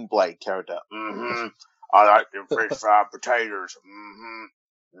Sling Blade character. I like them fish fried potatoes.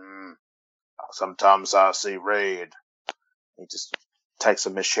 Sometimes I see red. He just takes a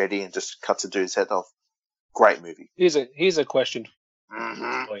machete and just cuts a dude's head off. Great movie. Here's a question.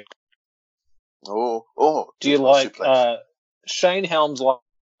 Mm-hmm. Do you like Shane Helms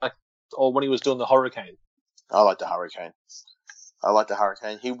like, or when he was doing the Hurricane? I like the Hurricane.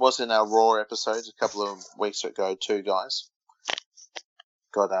 He was in our Raw episodes a couple of weeks ago too, guys.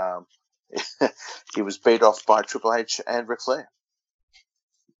 He was beat off by Triple H and Ric Flair.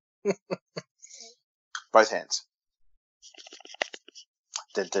 Both hands.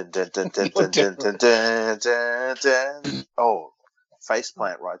 Dun, dun, dun, dun, dun, dun, dun, dun, dun, dun, dun. Oh,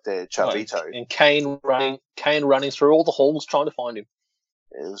 faceplant right there, Chavito. And Kane running through all the halls trying to find him.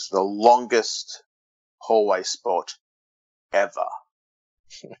 It was the longest hallway spot ever.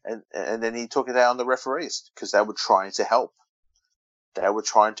 and then he took it out on the referees because they were trying to help. They were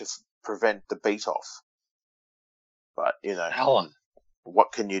trying to prevent the beat off. But, Alan,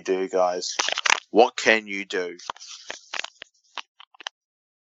 what can you do, guys? What can you do?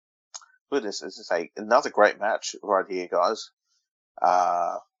 Look at this. This is another great match right here, guys.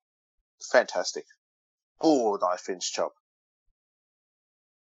 Fantastic. Oh, nice Finch chop.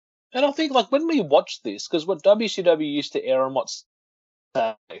 And I think, when we watched this, because what WCW used to air on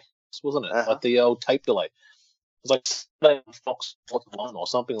Saturday, wasn't it? Like the old tape delay. It was like Saturday on Fox 1 or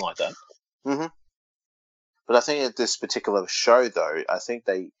something like that. Mm-hmm. But I think at this particular show, though, I think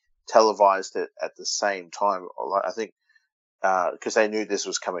they televised it at the same time. I think because they knew this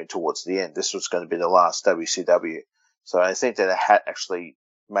was coming towards the end. This was going to be the last WCW. So I think that it had actually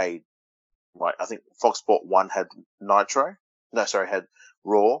made, I think Fox Sport 1 had Nitro. No, sorry, had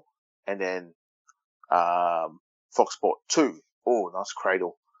Raw. And then Fox Sport 2. Oh, nice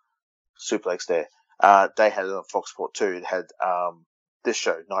cradle. Suplex there. They had it on Fox Sport 2. It had this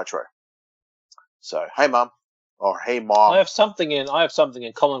show, Nitro. So, hey, Mum. Or hey, Mom. I have something in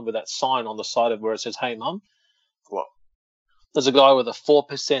common with that sign on the side of where it says, hey, Mum. What? There's a guy with a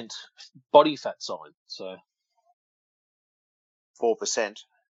 4% body fat sign. So 4%?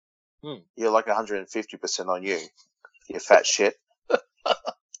 You're like 150% on you. You fat shit.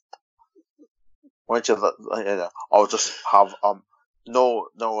 Why don't you, I'll just have, no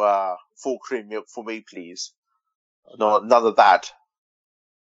full cream milk for me, please. No, none of that.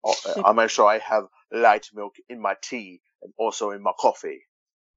 I'll make sure I have light milk in my tea and also in my coffee.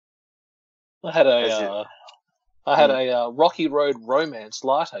 I had a Rocky Road Romance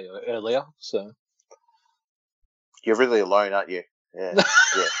latte earlier, so. You're really alone, aren't you? Yeah.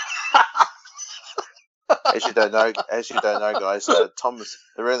 As you don't know, guys, Tom's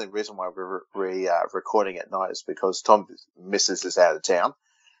the only reason why we're recording at night is because Tom's missus is out of town,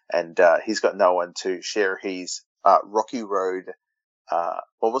 and he's got no one to share his Rocky Road.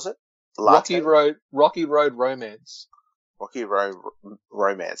 What was it? Latte? Rocky Road Romance. Rocky Road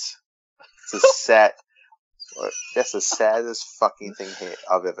Romance. It's a sad. That's the saddest fucking thing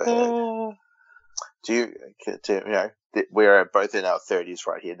I've ever heard. We're both in our 30s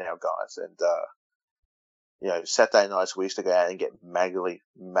right here now, guys, and Saturday nights we used to go out and get we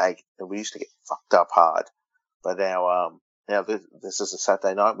used to get fucked up hard. But now this is a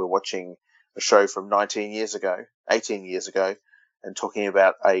Saturday night. We're watching a show from 18 years ago, and talking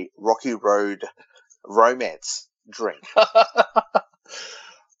about a Rocky Road Romance drink. Shit!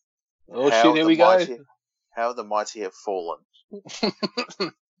 Here we go. How the mighty have fallen.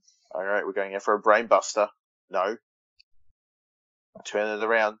 All right, we're going in for a brain buster. No. Turn it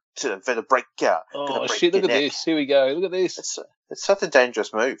around to the breaker. Oh shit! Look at this. Here we go. Look at this. It's such a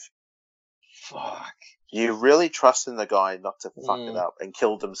dangerous move. Fuck. You really trust in the guy not to fuck it up and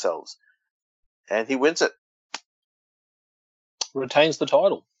kill themselves, and he wins it. Retains the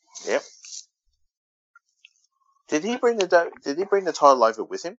title. Yep. Did he bring the title over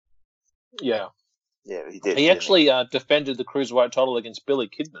with him? Yeah. Yeah, he did. He actually defended the Cruiserweight title against Billy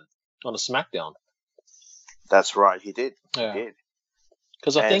Kidman on a SmackDown. That's right, he did. Yeah. He did.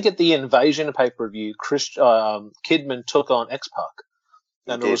 Because I think at the Invasion pay-per-view, Kidman took on X-Pac.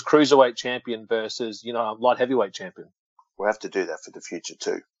 And it was Cruiserweight champion versus, light heavyweight champion. We'll have to do that for the future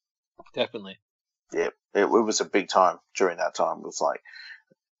too. Definitely. Yeah, it was a big time during that time. It was like,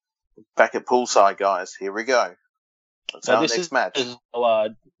 back at poolside, guys, here we go. That's our next match.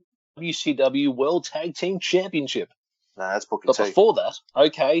 WCW World Tag Team Championship. No, that's Booker But T. before that,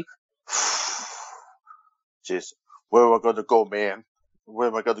 okay. Jeez, where am I going to go, man? Where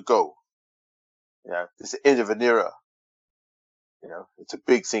am I going to go? It's the end of an era. It's a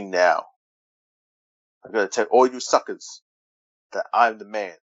big thing now. I'm going to tell all you suckers that I'm the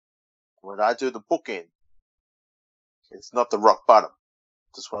man. When I do the booking, it's not the rock bottom.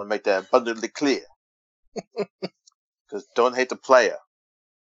 Just want to make that abundantly clear. Because don't hate the player.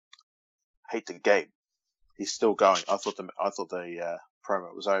 Hate the game. He's still going. I thought the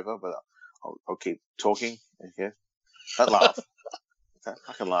promo was over, but I'll keep talking. Okay, don't laugh. Okay?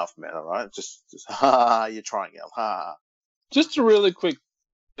 I can laugh, man. All right, just ha, you're trying, El. Ha. Just a really quick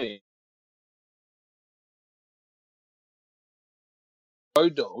thing.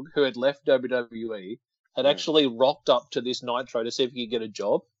 Road Dogg, who had left WWE, had actually rocked up to this Nitro to see if he could get a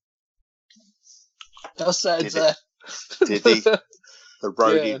job. How sad is that? Did he? The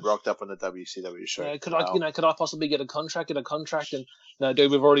roadie rocked up on the WCW show. Could I possibly get a contract? And no,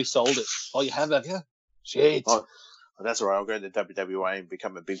 dude, we've already sold it. Oh, you have you? Shit. Oh, that's all right. I'll go to WWE and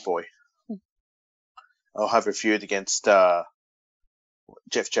become a big boy. I'll have a feud against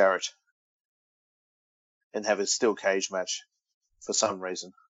Jeff Jarrett and have a steel cage match for some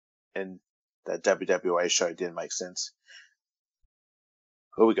reason. And that WWE show didn't make sense.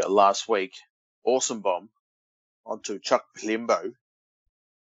 Who we got last week? Awesome Bomb onto Chuck Palumbo.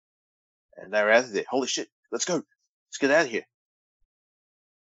 And they're out of there. Holy shit. Let's go. Let's get out of here.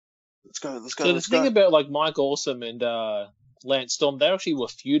 Let's go. So the thing about like Mike Awesome and Lance Storm, they actually were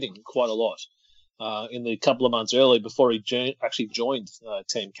feuding quite a lot in the couple of months earlier before he actually joined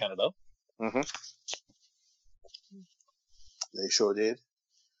Team Canada. Mm-hmm. They sure did.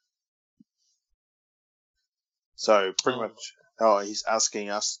 So pretty much, he's asking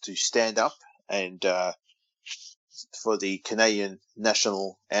us to stand up and for the Canadian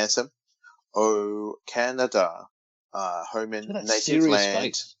national anthem. Oh, Canada, home and native land.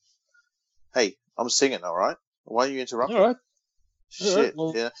 Face. Hey, I'm singing, all right? Why are you interrupting? All right. Shit.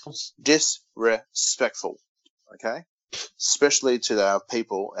 All right. Yeah. Disrespectful, okay? Especially to our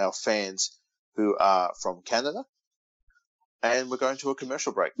people, our fans who are from Canada. And we're going to a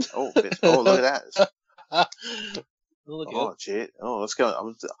commercial break. Oh, look at that. Shit. Oh, let's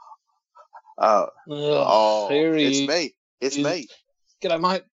go. It's me. It's me. G'day,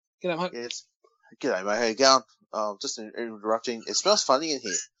 mate. G'day, mate. How you going? Just interrupting. It smells funny in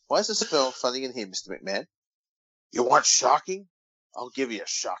here. Why does it smell funny in here, Mr. McMahon? You want shocking? I'll give you a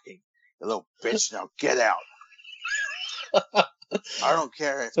shocking. You little bitch. Now get out. I don't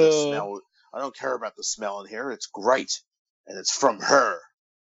care if the smell. I don't care about the smell in here. It's great. And it's from her.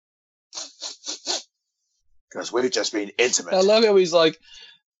 Because we've just been intimate. I love how he's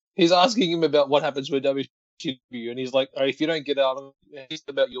asking him about what happens with WCW, and he's like, if you don't get out, it's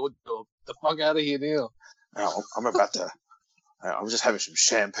about your job. The fuck out of here now. No, I'm just having some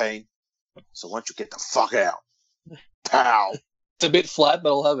champagne. So why don't you get the fuck out? Pow! It's a bit flat, but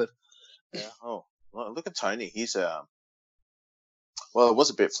I'll have it. Yeah. Oh, well, look at Tony. He's well, it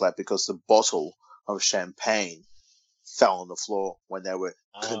was a bit flat because the bottle of champagne fell on the floor when they were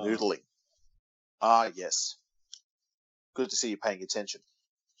canoodling. Yes. Good to see you paying attention.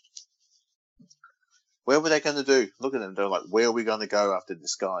 Where were they going to do? Look at them. They're like, where are we going to go after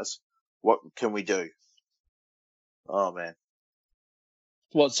this, guys? What can we do? Oh, man.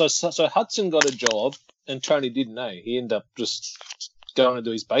 Well, so Hudson got a job and Tony didn't, He ended up just going to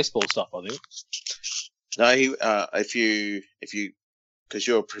do his baseball stuff, I think. No, if you, because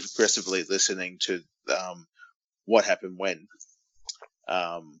you're progressively listening to what happened when,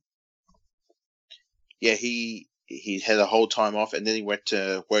 he had a whole time off and then he went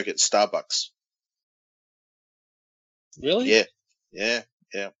to work at Starbucks. Really? Yeah.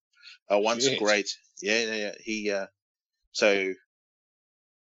 Once great. Yeah. He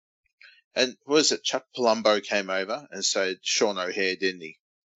and what was it? Chuck Palumbo came over and so Sean O'Hare, didn't he?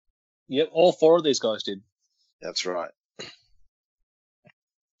 Yep, all four of these guys did. That's right. Do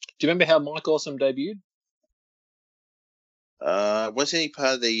you remember how Mike Awesome debuted? Wasn't he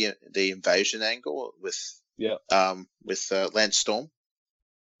part of the invasion angle with Lance Storm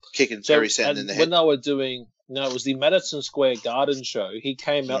kicking Terry Sand in the head? When they were doing, it was the Madison Square Garden show. He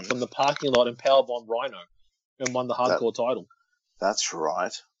came out from the parking lot and powerbombed Rhino and won the hardcore title. That's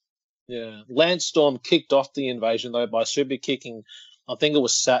right. Yeah, Lance Storm kicked off the invasion though by super kicking. I think it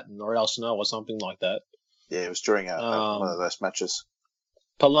was Saturn or El Snow or something like that. Yeah, it was during one of those matches.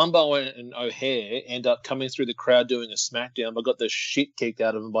 Palumbo and O'Hare end up coming through the crowd doing a SmackDown, but got the shit kicked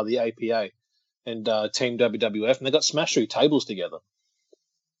out of them by the APA and Team WWF, and they got smashed through tables together.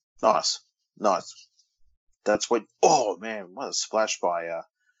 Nice. That's what. Oh man, what a splash by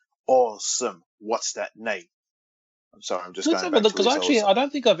Awesome. What's that name? I'm sorry, I'm just going back to because actually, I don't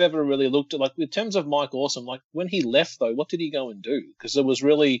think I've ever really looked at in terms of Mike Awesome. Like when he left though, what did he go and do? Because it was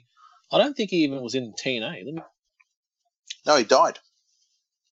really, I don't think he even was in TNA. No, he died.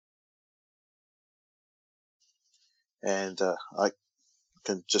 And I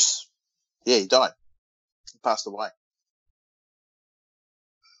can just, he died. He passed away.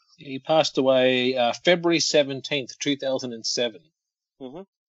 He passed away February 17th, 2007. Mm-hmm.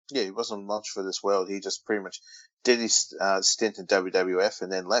 Yeah, he wasn't much for this world. He just pretty much did his stint in WWF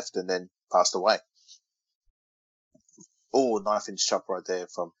and then left and then passed away. Oh, knife-inch chop right there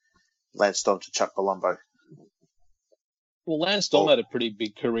from Lance Storm to Chuck Palumbo. Well, Lance Storm had a pretty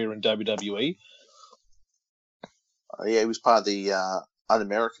big career in WWE. Yeah, he was part of the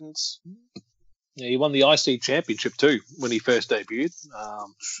Un-Americans. Yeah, he won the IC Championship too when he first debuted.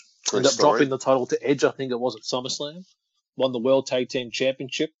 Ended up dropping the title to Edge, I think it was, at SummerSlam. Won the World Tag Team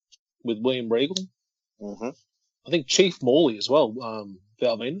Championship with William Regal. Mm-hmm. I think Chief Morley as well,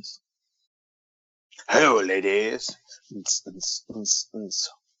 Val Venus. Hello, ladies.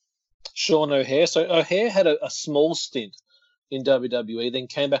 Sean O'Haire. So O'Haire had a small stint in WWE, then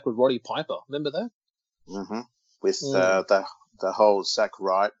came back with Roddy Piper. Remember that? Mm-hmm. With the whole Zack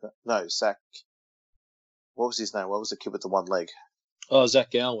Wright. No, Zack. What was his name? What was the kid with the one leg? Oh,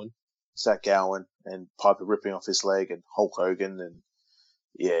 Zack Gowen. Zack Gowen and Piper ripping off his leg and Hulk Hogan and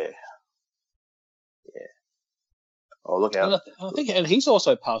yeah. Oh, look out! And he's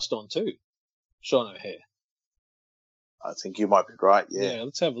also passed on too, Sean O'Haire. I think you might be right. Yeah.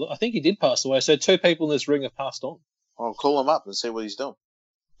 Let's have a look. I think he did pass away. So 2 people in this ring have passed on. I'll call him up and see what he's doing.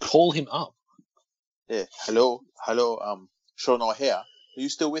 Call him up. Yeah. Hello, Sean O'Haire. Are you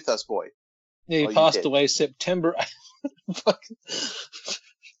still with us, boy? Yeah, he passed away September. What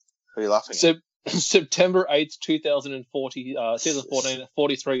are you laughing at? September 8th, 2014,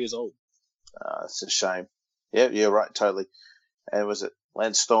 43 years old. It's a shame. Yeah, you're right, totally. And was it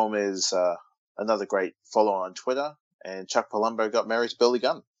Lance Storm is another great follower on Twitter, and Chuck Palumbo got married to Billy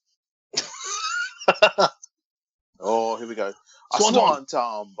Gunn. Oh, here we go. A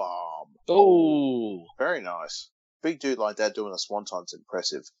swanton bomb. Oh. Very nice. Big dude like that doing a swanton's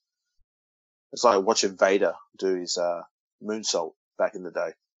impressive. It's like watching Vader do his moonsault back in the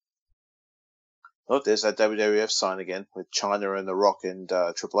day. Look, there's that WWF sign again with Chyna and The Rock and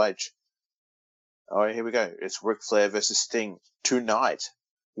Triple H. Oh, here we go. It's Ric Flair versus Sting tonight.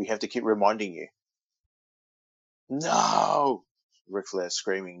 We have to keep reminding you. No! Ric Flair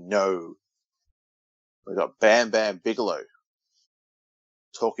screaming no. We got Bam Bam Bigelow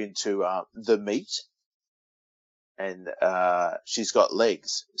talking to The Meat. And she's got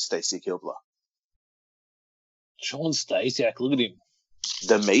legs, Stacy Kilbler. Sean Stasiak, look at him.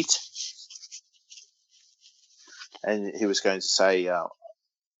 The Meat. And he was going to say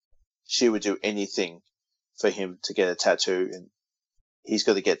she would do anything for him to get a tattoo, and he's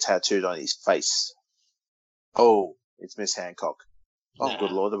got to get tattooed on his face. Oh, it's Miss Hancock. Oh, nah.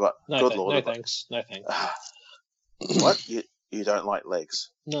 Good Lord. No thanks. What? You don't like legs?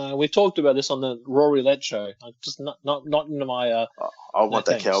 No, we talked about this on the Raw Roulette show. Just not into my... I want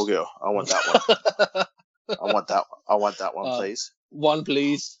that cowgirl. I want that one. I want that one, please. One,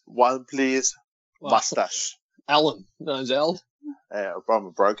 please. One, please. Mustache. Alan. No, it's Al. I'm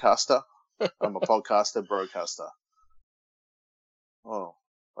a broadcaster. I'm a podcaster, broadcaster. Oh,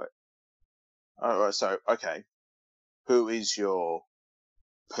 wait. All right, so, okay. Who is your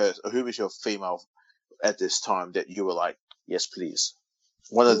female at this time that you were like, yes, please?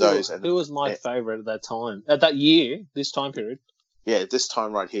 One of those. Who was my favourite at that time? At that year, this time period? Yeah, this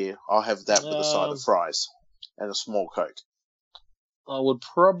time right here, I'll have that with a side of fries and a small Coke. I would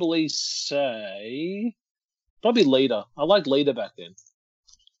probably say... Probably Lita. I liked Lita back then.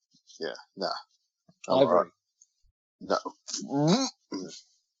 Yeah, nah. Ivory. No.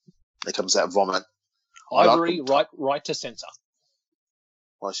 There comes that vomit. Ivory, right to centre.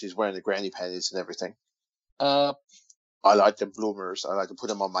 Well, she's wearing the granny panties and everything. I like the bloomers. I like to put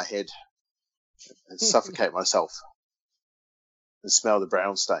them on my head and suffocate myself and smell the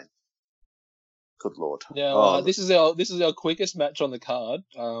brown stain. Good Lord. Now, this is our quickest match on the card.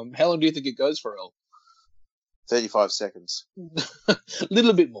 How long do you think it goes for, El? 35 seconds. A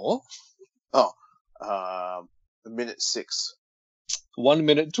little bit more. Oh, a minute 6. 1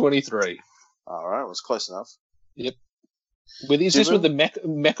 minute 23. All right, was close enough. Yep. With the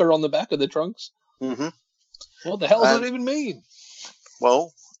mecha on the back of the trunks? Mm-hmm. What the hell does that even mean?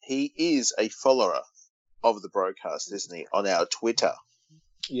 Well, he is a follower of the broadcast, isn't he, on our Twitter?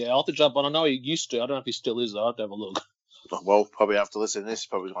 Yeah, I'll have to jump on. I know he used to. I don't know if he still is, though. I'll have to have a look. Well, probably after listening to this,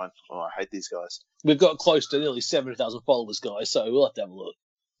 probably going, I hate these guys. We've got close to nearly 7,000 followers, guys, so we'll have to have a look.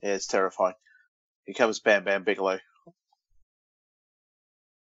 Yeah, it's terrifying. Here comes Bam Bam Bigelow.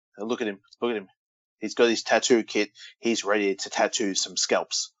 And look at him. He's got his tattoo kit. He's ready to tattoo some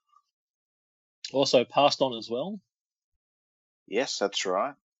scalps. Also passed on as well. Yes, that's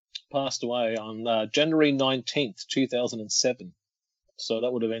right. Passed away on January 19th, 2007. So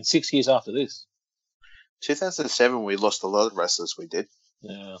that would have been 6 years after this. 2007, we lost a lot of wrestlers, we did.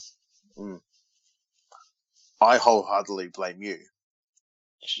 Yeah. I wholeheartedly blame you.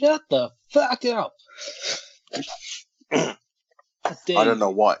 Shut the fuck up. I don't know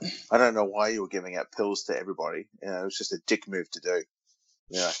why. I don't know why you were giving out pills to everybody. It was just a dick move to do.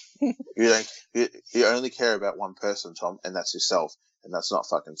 You only care about one person, Tom, and that's yourself, and that's not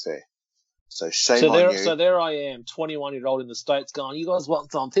fucking fair. So shame on you. So there I am, 21-year-old in the States, going, "You guys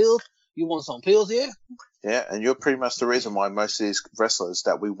want some pills? You want some pills, yeah?" Yeah, and you're pretty much the reason why most of these wrestlers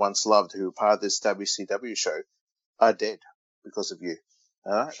that we once loved, who were part of this WCW show, are dead because of you.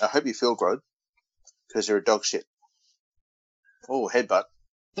 I hope you feel good, because you're a dog shit. Oh, headbutt.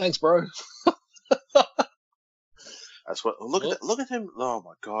 Thanks, bro. That's what. Look at him. Oh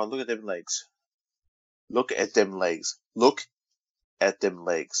my God! Look at them legs. Look at them legs. Look at them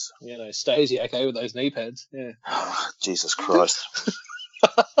legs. Stasiak, okay, with those knee pads. Yeah. Jesus Christ.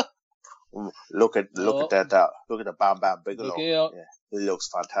 Look at that. Look at the Bam Bam Bigelow. Look out. Yeah, he looks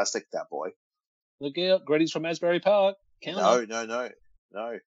fantastic, that boy. Look out. Gritty's from Asbury Park. No.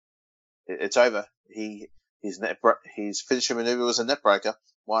 It's over. His finishing maneuver was a net breaker.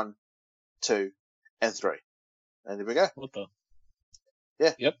 1, 2, and 3. And there we go. What the?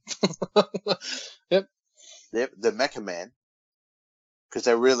 Yeah. Yep. Yep. The Mecha Man. Because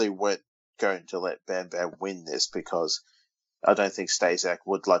they really weren't going to let Bam Bam win this, because I don't think Stasiak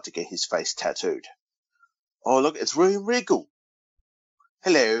would like to get his face tattooed. Oh, look, it's William Regal.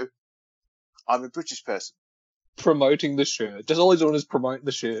 Hello. I'm a British person. Promoting the shirt. Just all he's doing is promote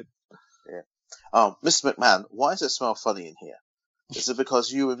the shirt. Yeah. Mr. McMahon, why does it smell funny in here? Is it because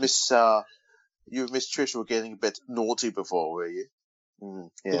you and Miss Trish were getting a bit naughty before, were you?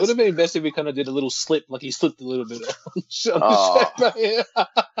 Yes. It would have been best if we kind of did a little slip, like he slipped a little bit on the shape.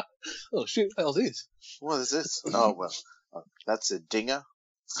 Oh, shit, what the hell's this? What is this? Oh, well, that's a dinger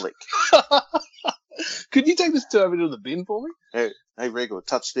flick. Could you take this over to the bin for me? Hey, Regal,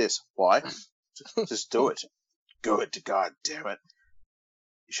 touch this. Why? Just do it. Good, God damn it.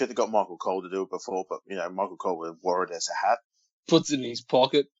 You should have got Michael Cole to do it before, but, Michael Cole would have wore it as a hat. Puts it in his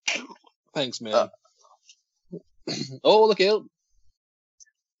pocket. Thanks, man. Oh, look out.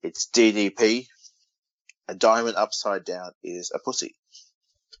 It's DDP. A diamond upside down is a pussy.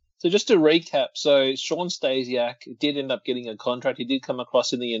 So just to recap, Sean Stasiak did end up getting a contract. He did come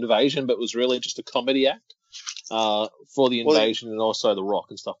across in the Invasion, but was really just a comedy act for the Invasion and also The Rock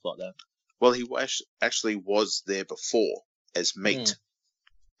and stuff like that. Well, he actually was there before as mate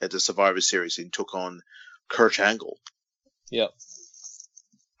at the Survivor Series. He took on Kurt Angle. Yep.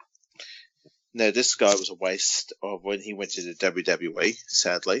 Now, this guy was a waste of when he went to the WWE,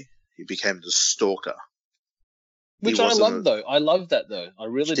 sadly. He became the Stalker. Which I love, though. I love that, though. I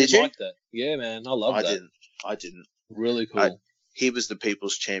really did like that. Yeah, man. I love that. I didn't. Really cool. He was the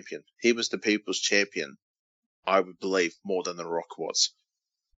people's champion. He was the people's champion, I would believe, more than The Rock was.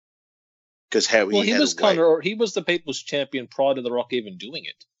 Because he was the people's champion prior to The Rock even doing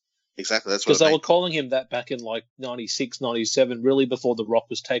it. Exactly, that's what because they were calling him that back in like 96, 97, really before The Rock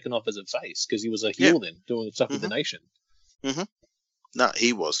was taken off as a face, because he was a heel then, doing stuff with the Nation. Mm-hmm. No,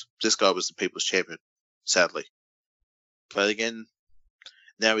 he was. This guy was the people's champion, sadly. But again,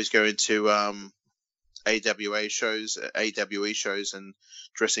 now he's going to AWE shows and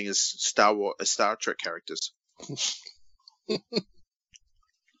dressing as Star Trek characters.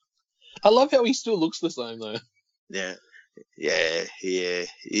 I love how he still looks the same, though. Yeah.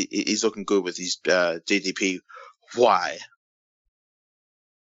 He's looking good with his DDP. Why?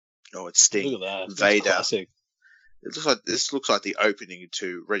 Oh, it's Sting. Look at that. Vader. That's classic. This looks like the opening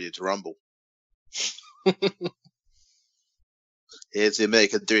to Ready to Rumble. Here's the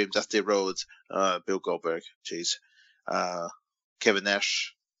American Dream, Dusty Rhodes, Bill Goldberg, jeez, Kevin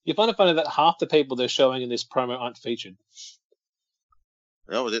Nash. You find it funny that half the people they're showing in this promo aren't featured.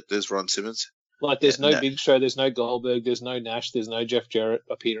 Oh, there's Ron Simmons. Like, there's no Big Show, there's no Goldberg, there's no Nash, there's no Jeff Jarrett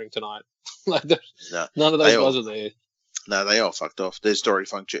appearing tonight. None of those guys are there. No, they all fucked off. There's Dory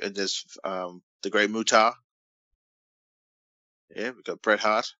Funk, and there's the Great Mutar. Yeah, we've got Bret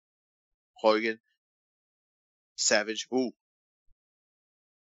Hart, Hogan, Savage. Ooh.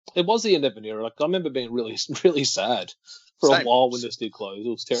 It was the end of an era. Like, I remember being really, really sad for a while when this did close. It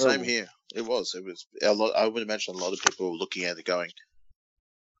was terrible. Same here. It was a lot. I would imagine a lot of people were looking at it going,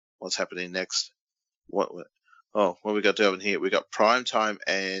 what's happening next? What we got down here? We got Primetime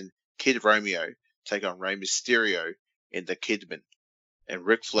and Kid Romeo take on Rey Mysterio in the Kidman, and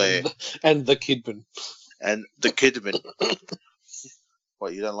Ric Flair and the Kidman. And the Kidman.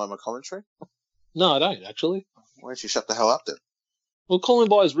 What, you don't like my commentary? No, I don't, actually. Why don't you shut the hell up then? Well, call him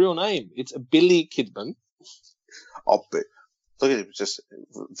by his real name. It's Billy Kidman. Oh, but look at him. Just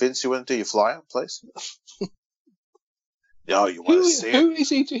Vince, you want to do your flyer, please? No, you want to see it?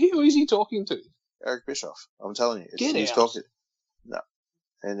 Who is he talking to? Eric Bischoff. I'm telling you. He's talking. No.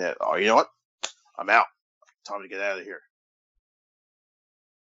 And then, you know what? I'm out. Time to get out of here.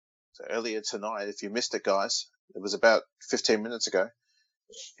 So earlier tonight, if you missed it, guys, it was about 15 minutes ago.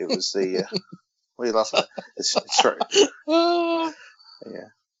 It was the. What are you laughing at? It's true. Yeah.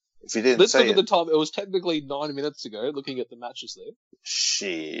 If you didn't Let's see look at the time. It was technically 9 minutes ago. Looking at the matches there.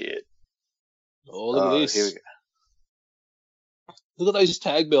 Shit. Oh, look at this. Here we go. Look at those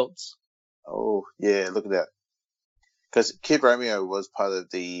tag belts. Oh, yeah, look at that. Because Kid Romeo was part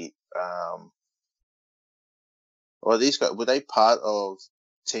of the, these guys, were they part of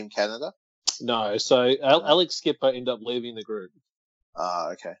Team Canada? No, so Alex Skipper ended up leaving the group.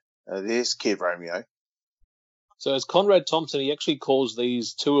 Okay. There's Kid Romeo. So as Conrad Thompson, he actually calls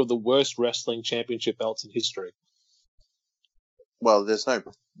these two of the worst wrestling championship belts in history. Well,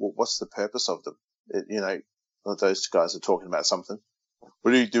 what's the purpose of them? Those guys are talking about something.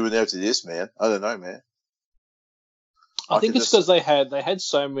 What are you doing after this, man? I don't know, man. I think it's because they had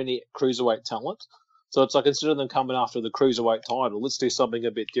so many cruiserweight talent. So it's like, instead of them coming after the cruiserweight title, let's do something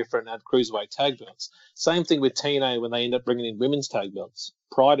a bit different and add cruiserweight tag belts. Same thing with TNA when they end up bringing in women's tag belts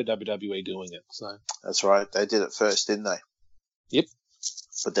prior to WWE doing it. So that's right. They did it first, didn't they? Yep.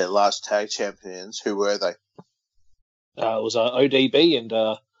 But their last tag champions, who were they? It was ODB and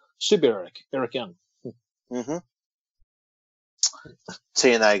Super Eric Young. Mm-hmm.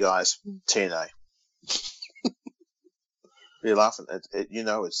 TNA, guys. TNA. You're laughing.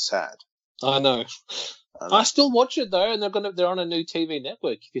 It's sad. I know. I still watch it though, and they're on a new TV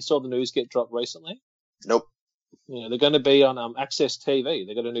network. If you saw the news get dropped recently. Nope. Yeah, they're going to be on Access TV.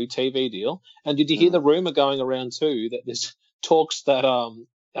 They got a new TV deal. And did you hear the rumor going around too that there's talks that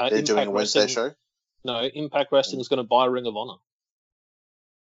they're Impact doing a Wednesday show? No, Impact Wrestling is going to buy Ring of Honor.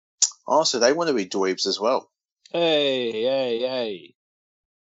 Oh, so they want to be dweebs as well. Hey.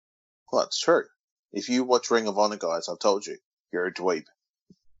 Well, it's true. If you watch Ring of Honor, guys, I've told you, you're a dweeb.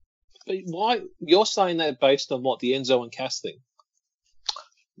 But why? You're saying that based on what, the Enzo and Cass thing?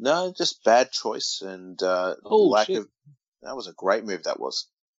 No, just bad choice and lack of. That was a great move. That was.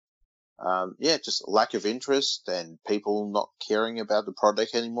 Just lack of interest and people not caring about the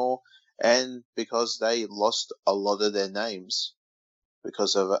product anymore, and because they lost a lot of their names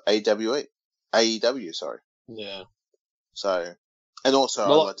because of AEW. Sorry. Yeah. So, and also I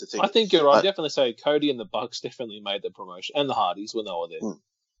like to think. I think you're right. I definitely say Cody and the Bucks definitely made the promotion, and the Hardys when they were there.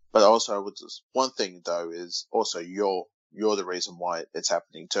 But also, one thing though is also you're the reason why it's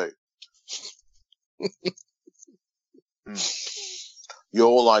happening too.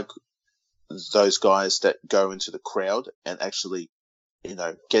 You're like those guys that go into the crowd and actually,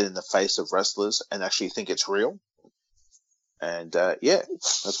 get in the face of wrestlers and actually think it's real. And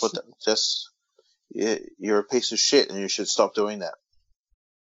that's what. You're a piece of shit, and you should stop doing that.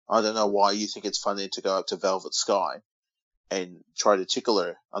 I don't know why you think it's funny to go up to Velvet Sky and try to tickle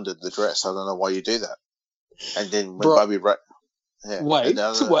her under the dress. I don't know why you do that. And then when Bobby Ray... Yeah, wait. No.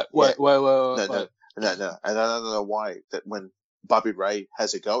 And I don't know why that when Bobby Ray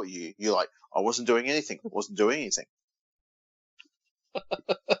has a go at you, you're like, I wasn't doing anything.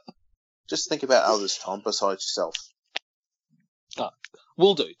 Just think about others, Tom, besides yourself.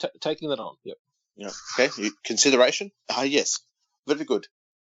 Will do. Taking that on. Yep. Okay. Consideration? Yes. Very good.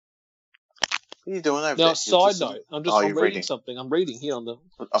 What are you doing over there? Now, side note, I'm reading something. I'm reading here on the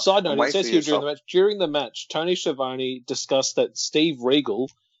side note. It says here during the match, Tony Schiavone discussed that Steve Regal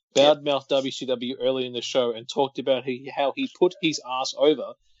badmouthed WCW early in the show and talked about how he put his ass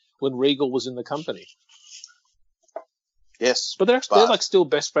over when Regal was in the company. Yes, but they're like still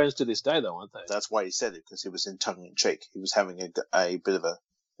best friends to this day, though, aren't they? That's why he said it, because he was in tongue in cheek. He was having a bit of a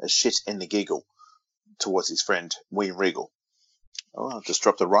shit in the giggle towards his friend William Regal. Oh, I just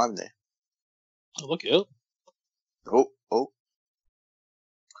dropped a rhyme there. Oh, look out.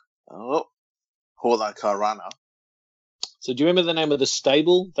 Hola Carana. So do you remember the name of the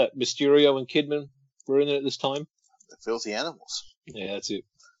stable that Mysterio and Kidman were in at this time? The Filthy Animals. Yeah, that's it.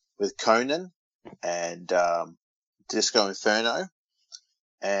 With Conan and Disco Inferno.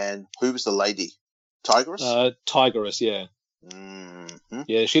 And who was the lady? Tigress? Tigress, yeah. Mm-hmm.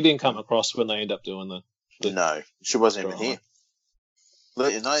 Yeah, she didn't come across when they ended up doing the No, she wasn't even here.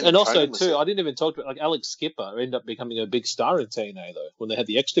 And also, too, I didn't even talk about, like, Alex Skipper ended up becoming a big star in TNA, though, when they had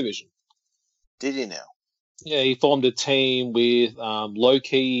the X Division. Did he now? Yeah, he formed a team with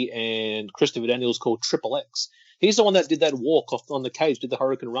Loki and Christopher Daniels called Triple X. He's the one that did that walk off on the cage, did the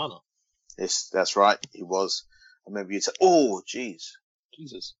Hurricane Rana. Yes, that's right. He was. I remember you'd say, oh, jeez.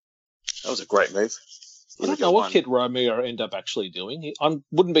 Jesus. That was a great move. I don't know what Kid Romeo ended up actually doing. I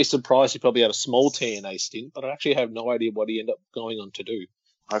wouldn't be surprised he probably had a small TNA stint, but I actually have no idea what he ended up going on to do.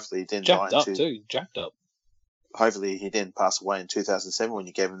 Hopefully he didn't. Jacked up, too. Jacked up. hopefully he didn't pass away in 2007 when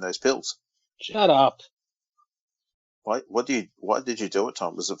you gave him those pills. Shut up. What did you do it,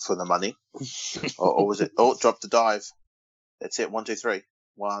 Tom? Was it for the money? or was it, drop the dive. That's it, 1, 2, 3.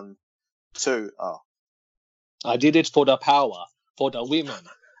 1, 2, oh. I did it for the power, for the women.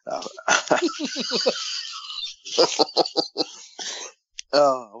 Oh.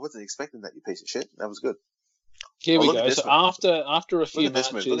 Oh, I wasn't expecting that, you piece of shit. That was good. Here we go. So after a few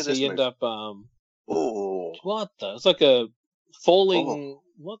matches, he ended up. Oh, what the? It's like a falling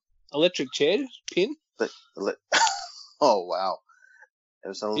electric chair pin. Oh wow! It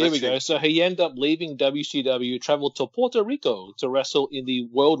was an electric... Here we go. So he ended up leaving WCW, traveled to Puerto Rico to wrestle in the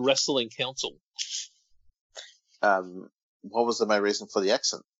World Wrestling Council. What was the main reason for the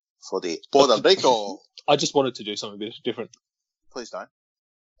accent? For the Puerto Rico. I just wanted to do something a bit different. Please don't.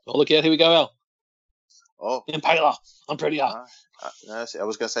 Oh, look out. Here we go, Al. Oh. Impaler. I'm prettier. No, see, I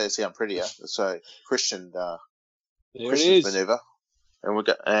was going to say, I'm prettier. So, Christian is. maneuver.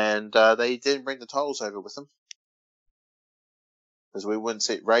 And they didn't bring the titles over with them. Because we wouldn't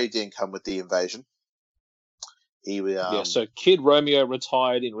see, Ray didn't come with the invasion. So Kid Romeo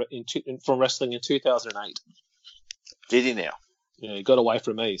retired from wrestling in 2008. Did he now? Yeah, he got away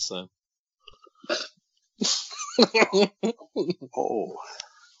from me, so. Oh.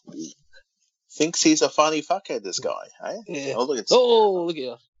 Thinks he's a funny fuckhead, this guy, eh? Yeah. Oh, look at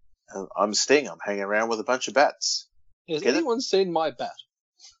you. I'm Sting. I'm hanging around with a bunch of bats. Has anyone seen my bat?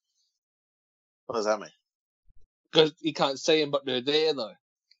 What does that mean? Because you can't see them, but they're there, though.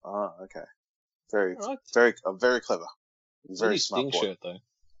 Oh, okay. Very clever. Very smart Sting boy. shirt, though.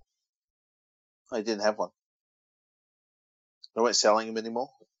 I didn't have one. They weren't selling them anymore.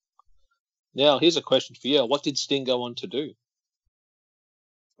 Now, here's a question for you. What did Sting go on to do?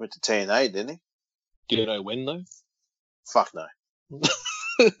 Went to TNA, didn't he? Do you know when, though? Fuck no.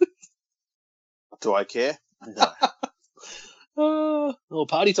 Do I care? No.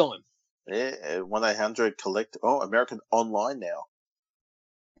 Party time. Yeah, 1-800-COLLECT. Oh, American Online now.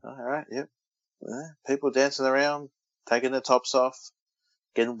 All right, yep. People dancing around, taking their tops off,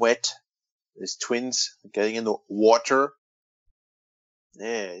 getting wet. There's twins getting in the water.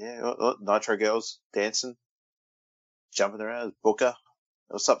 Yeah. Nitro girls dancing, jumping around. Booker.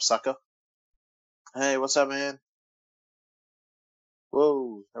 What's up, sucker? Hey, what's up, man?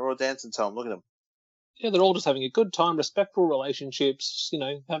 Whoa, they're all dancing, Tom. Look at them. Yeah, they're all just having a good time, respectful relationships,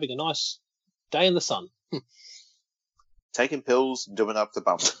 having a nice day in the sun. Taking pills, doing up the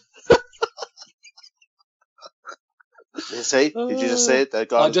bump. You see? Did you just see it? That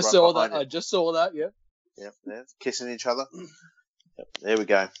guy I just saw that, yeah. Yep, they're kissing each other. Yep, there we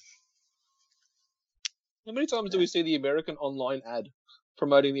go. How many times do we see the American Online ad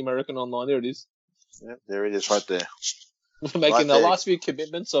promoting the American Online? There it is. Yep, there it is right there. Making the last few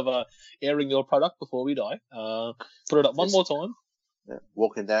commitments of airing your product before we die. Put it up one more time. Yeah,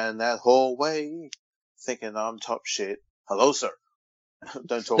 walking down that hallway, thinking I'm top shit. Hello, sir.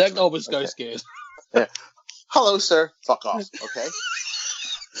 Don't talk to me. That guy was so scared. Yeah. Hello, sir. Fuck off, okay?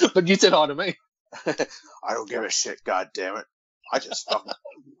 But you said hi to me. I don't give a shit, goddammit.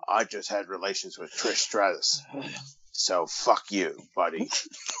 I just had relations with Trish Stratus. So fuck you, buddy.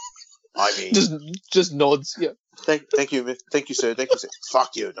 I mean, just nods. Yeah. Thank you, sir. Thank you, sir.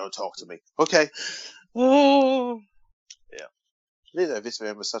 Fuck you. Don't talk to me. Okay. Oh. Yeah. I didn't know Vince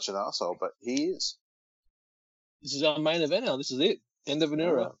McMahon was such an asshole, but he is. This is our main event now. This is it. End of an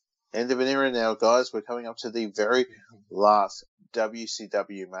era. End of an era now, guys. We're coming up to the very last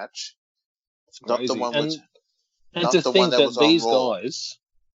WCW match. Not the one which. And to think that these guys.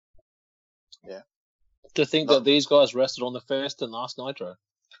 Yeah. To think that these guys rested on the first and last Nitro.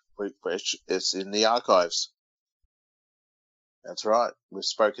 It's in the archives. That's right. We've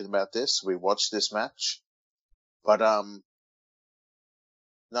spoken about this. We watched this match. But, no.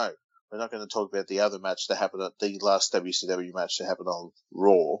 We're not going to talk about the other match that happened at the last WCW match that happened on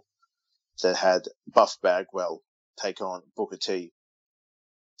Raw that had Buff Bagwell take on Booker T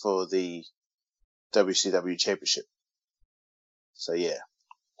for the WCW Championship. So, yeah.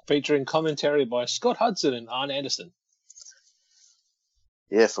 Featuring commentary by Scott Hudson and Arn Anderson.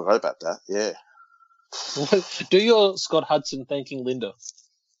 Yeah, forgot about that. Yeah. Do your Scott Hudson thanking Linda.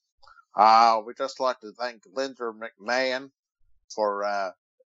 We'd just like to thank Linda McMahon for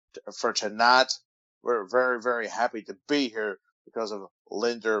tonight. We're very, very happy to be here because of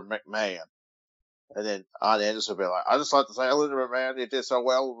Linda McMahon. And then Arn Anderson will be like, I just like to say, Linda McMahon, you did so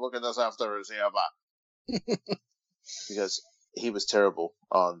well looking us after us here, because he was terrible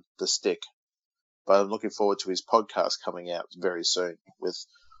on the stick. But I'm looking forward to his podcast coming out very soon with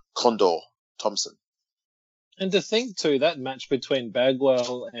Condor Thompson. And to think, too, that match between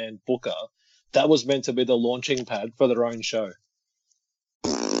Bagwell and Booker that was meant to be the launching pad for their own show.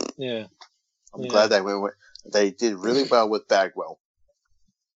 Yeah. I'm glad they did really well with Bagwell.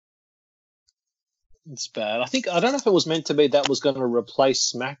 It's bad. I don't know if it was meant to be that was going to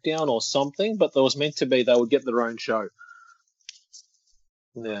replace SmackDown or something, but there was meant to be they would get their own show.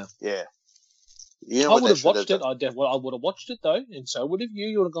 Yeah. Yeah. You know I would have watched it. I would have watched it though, and so would have you.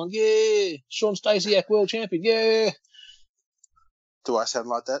 You would have gone, yeah, Sean Stasiak, world champion, yeah. Do I sound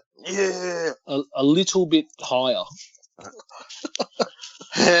like that? Yeah. A little bit higher.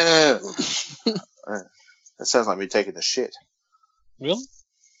 That sounds like me taking a shit. Really?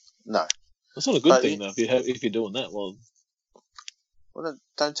 No. That's not a good thing though. If you're doing that, well, then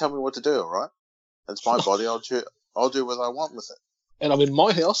don't tell me what to do. All right? It's my body. I'll do what I want with it. And I'm in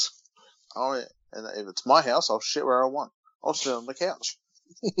my house. Oh yeah. And if it's my house, I'll shit where I want. I'll sit on the couch.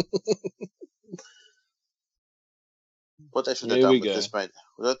 What they should have done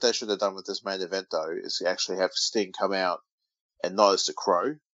with this main event, though, is actually have Sting come out and not as the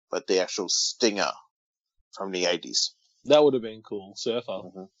Crow, but the actual Stinger from the 80s. That would have been cool. Surfer.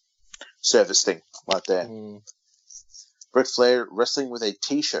 Mm-hmm. Surfer Sting, right there. Ric Flair wrestling with a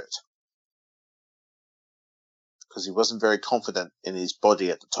T-shirt because he wasn't very confident in his body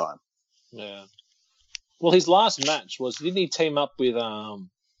at the time. Yeah. Well, his last match didn't he team up with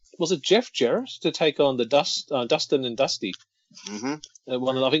was it Jeff Jarrett to take on the Dustin and Dusty? Mm-hmm. I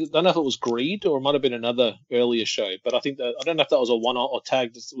don't know if it was Greed or it might have been another earlier show, but I don't know if that was a one or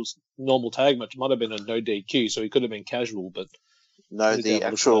tag. It was normal tag match. It might have been a no DQ, so he could have been casual. But no, the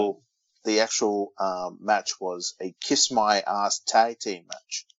actual match was a Kiss My Ass tag team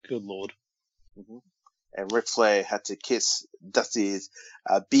match. Good Lord. Mm-hmm. And Ric Flair had to kiss Dusty's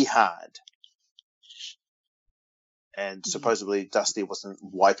behind. And supposedly Dusty wasn't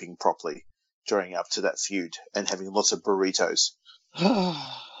wiping properly during up to that feud and having lots of burritos.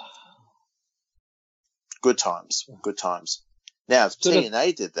 Good times. Now, if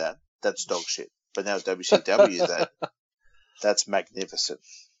TNA did that, that's dog shit. But now WCW, that's magnificent.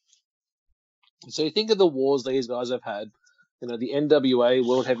 So you think of the wars these guys have had. You know, the NWA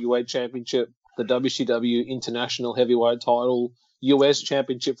World Heavyweight Championship, the WCW International Heavyweight Title, US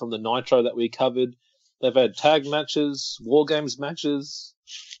Championship from the Nitro that we covered. They've had tag matches, War Games matches.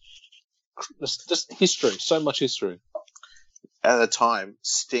 Just history. So much history. At the time,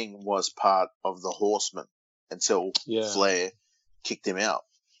 Sting was part of the Horsemen until Flair kicked him out.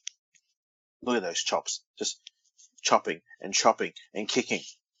 Look at those chops. Just chopping and chopping and kicking.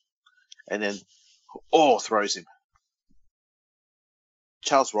 And then, throws him.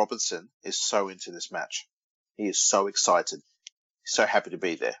 Charles Robinson is so into this match. He is so excited. He's so happy to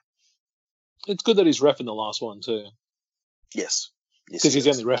be there. It's good that he's reffing the last one too. Yes. Because he's the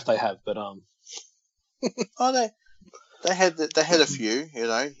only ref they have, but they had a few, you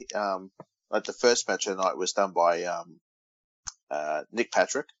know. Like the first match of the night was done by Nick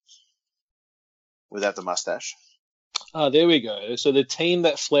Patrick without the mustache. There we go. So the team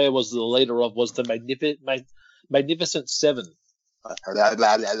that Flair was the leader of was the Magnificent Seven.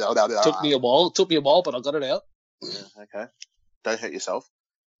 Took me a while, but I got it out. Yeah, okay. Don't hurt yourself.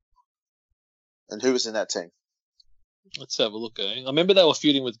 And who was in that team? Let's have a look, I remember they were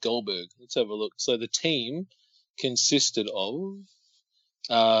feuding with Goldberg. Let's have a look. So the team consisted of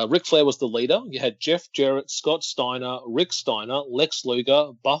Ric Flair was the leader. You had Jeff Jarrett, Scott Steiner, Rick Steiner, Lex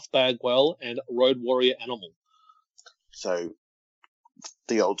Luger, Buff Bagwell, and Road Warrior Animal. So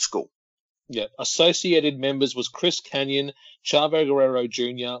the old school. Yeah. Associated members was Chris Kanyon, Chavo Guerrero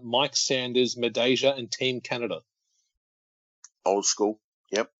Jr., Mike Sanders, Medeja, and Team Canada. Old school.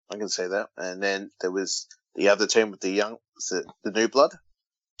 Yep, I can say that. And then there was the other team with the New Blood?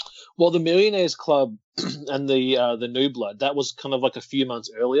 Well, the Millionaires Club and the New Blood, that was kind of like a few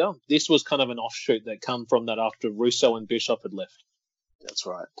months earlier. This was kind of an offshoot that come from that after Russo and Bischoff had left. That's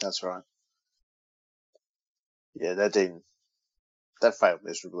right. Yeah, that failed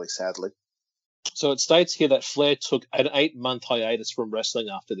miserably, sadly. So it states here that Flair took an 8-month hiatus from wrestling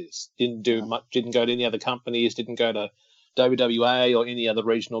after this. Didn't do much, didn't go to any other companies, didn't go to WWA or any other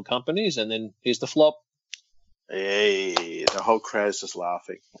regional companies, and then here's the flop. Hey, the whole crowd's just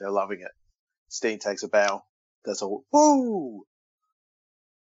laughing. They're loving it. Sting takes a bow. That's all. Woo!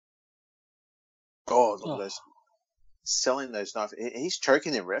 Oh, look at those. Selling those knives. He's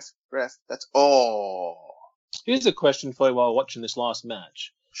choking him, ref. That's Here's a question for you while watching this last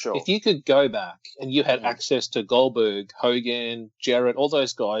match. Sure. If you could go back and you had access to Goldberg, Hogan, Jarrett, all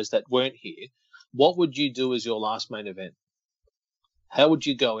those guys that weren't here, what would you do as your last main event? How would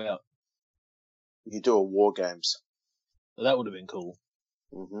you go out? You do a War Games. That would have been cool.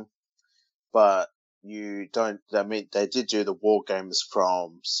 Mm-hmm. But you don't. I mean, they did do the War Games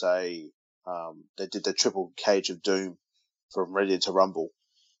from, say, they did the triple cage of doom from Ready to Rumble.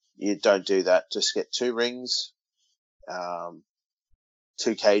 You don't do that. Just get 2 rings,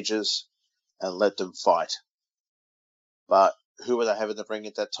 2 cages, and let them fight. But who would I have in the ring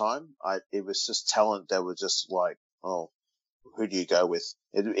at that time? It was just talent that were just like, oh, who do you go with?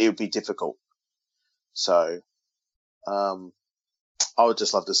 It would be difficult. So, I would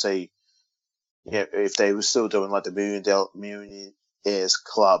just love to see, if they were still doing like the Millionaires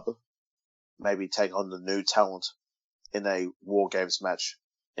Club, maybe take on the new talent in a War Games match.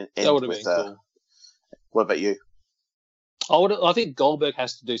 And that would have been cool. What about you? I think Goldberg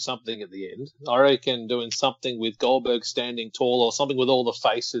has to do something at the end. I reckon doing something with Goldberg standing tall, or something with all the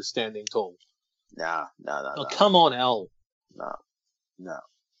faces standing tall. No. Come on, Al. No.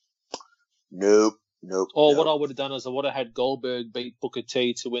 Nope. Or what I would have done is I would have had Goldberg beat Booker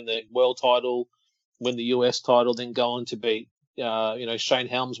T to win the world title, win the US title, then go on to beat, Shane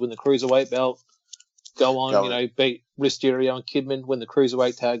Helms, win the cruiserweight belt. Go on, beat Mysterio and Kidman, win the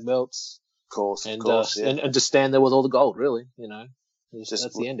cruiserweight tag belts. Of course, yeah. And just stand there with all the gold, really,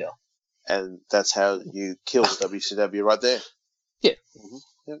 that's the end now. And that's how you kill WCW right there. Yeah. Mm-hmm.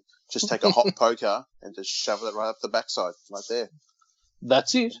 Yep. Just take a hot poker and just shove it right up the backside, right there.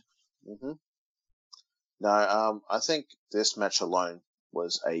 That's it. Mm-hmm. No, I think this match alone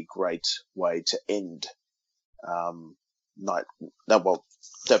was a great way to end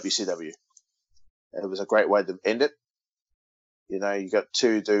WCW. It was a great way to end it. You got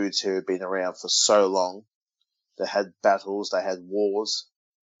 2 dudes who have been around for so long. They had battles, they had wars.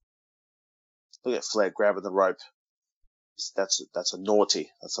 Look at Flair grabbing the rope. That's a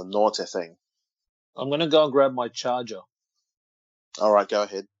naughty thing. I'm going to go and grab my charger. All right, go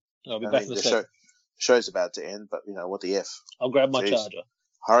ahead. I'll be back in a second. Show's about to end, but what the F? I'll grab my charger.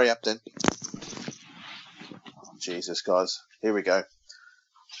 Hurry up then. Oh, Jesus, guys. Here we go.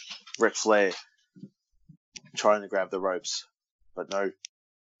 Ric Flair trying to grab the ropes, but no.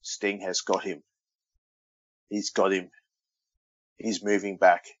 Sting has got him. He's got him. He's moving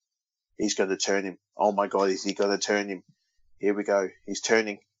back. He's going to turn him. Oh my God, is he going to turn him? Here we go. He's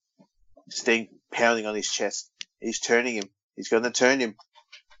turning. Sting pounding on his chest. He's turning him. He's going to turn him.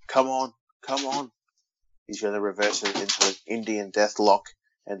 Come on. He's going to reverse it into an Indian death lock,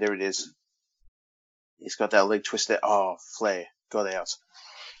 and there it is. He's got that leg twisted. Oh, Flair got out.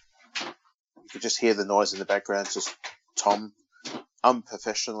 You could just hear the noise in the background. Just Tom,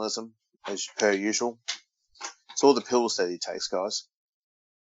 unprofessionalism as per usual. It's all the pills that he takes, guys.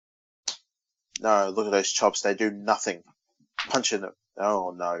 No, look at those chops. They do nothing. Punching it.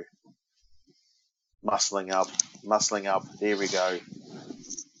 Oh no. Muscling up. Here we go.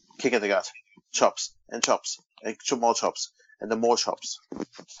 Kick in the gut. Chops. And more chops. And then more chops.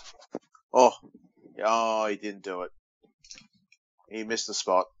 Oh, he didn't do it. He missed the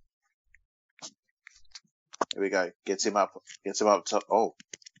spot. Here we go. Gets him up top. Oh.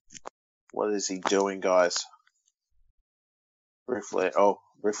 What is he doing, guys? Ric Flair.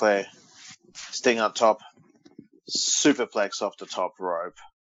 Sting up top. Superplex off the top rope.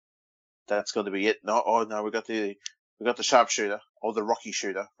 That's going to be it. No, we got the sharpshooter, or the Rocky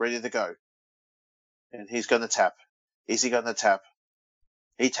shooter, ready to go. And he's going to tap. Is he going to tap?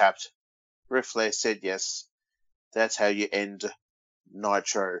 He tapped. Ric Flair said yes. That's how you end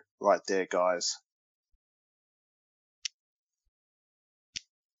Nitro right there, guys.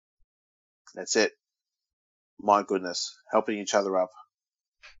 That's it. My goodness. Helping each other up.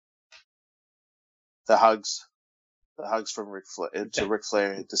 The hugs from Ric Flair to Ric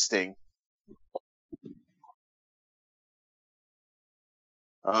Flair to Sting.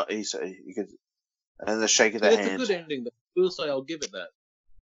 You could, and the shake of the hand. It's a good ending, though. I will say I'll give it that.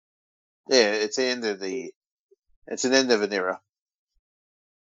 Yeah, it's an end of an era.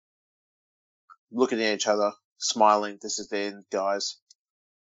 Looking at each other, smiling. This is the end, guys.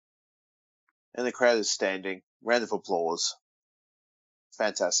 And the crowd is standing. Round of applause.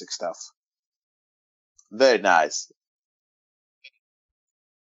 Fantastic stuff. Very nice.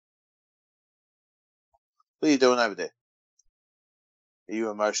 What are you doing over there? Are you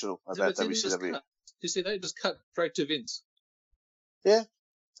emotional about WCW? You see, they just cut straight to Vince. Yeah.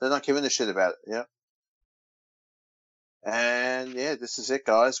 They're not giving a shit about it, yeah. And, yeah, this is it,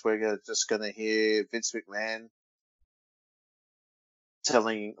 guys. We're just going to hear Vince McMahon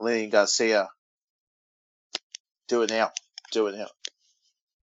telling Lillian Garcia, do it now.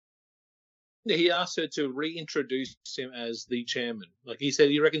 Yeah, he asked her to reintroduce him as the chairman. Like he said,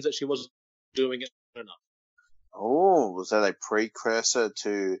 he reckons that she wasn't doing it enough. Oh, was that a precursor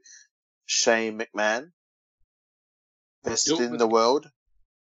to Shane McMahon? Best in the world?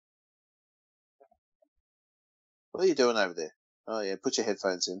 What are you doing over there? Oh, yeah, put your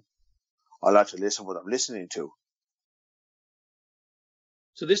headphones in. I like to listen what I'm listening to.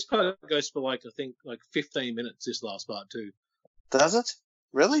 So this part goes for I think 15 minutes. This last part too. Does it?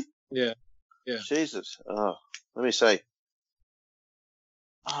 Really? Yeah. Jesus. Oh, let me see.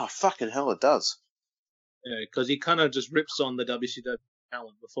 Oh, fucking hell, it does. Yeah, because he kind of just rips on the WCW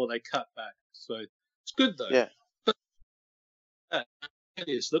talent before they cut back. So it's good though. Yeah. It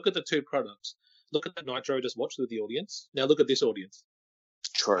is. Look at the two products. Look at the Nitro just watched with the audience. Now look at this audience.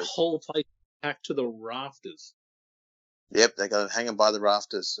 True. The whole place packed to the rafters. Yep, they got hanging by the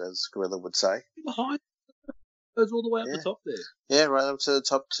rafters, as Gorilla would say. Behind goes all the way up the top there. Yeah, right up to the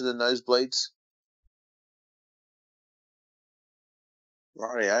top to the nosebleeds.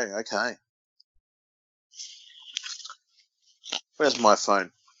 Rightio, okay. Where's my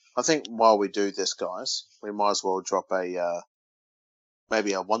phone? I think while we do this, guys, we might as well drop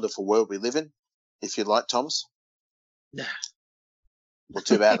maybe a wonderful world we live in, if you'd like, Thomas. Nah. Well,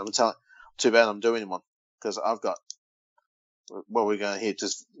 too bad. Too bad I'm doing one because I've got. Well, we're going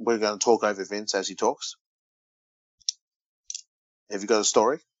to talk over Vince as he talks. Have you got a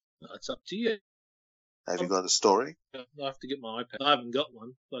story? It's up to you. Have you got a story? I have to get my iPad. I haven't got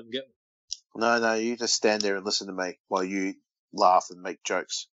one, so I can get one. No, you just stand there and listen to me while you laugh and make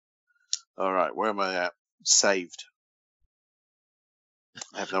jokes. All right, where am I at? Saved.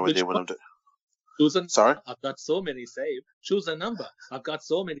 I have no idea what I'm doing. Sorry? I've got so many saved. Choose a number. I've got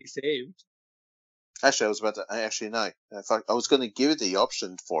so many saved. Actually, I was about to. Actually, no. In fact, I was going to give you the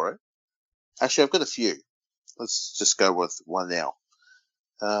option for it. Actually, I've got a few. Let's just go with one now.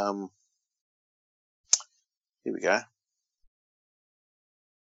 Here we go.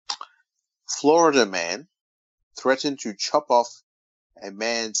 Florida man threatened to chop off a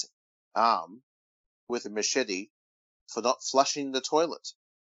man's arm with a machete for not flushing the toilet.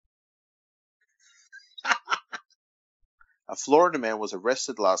 A Florida man was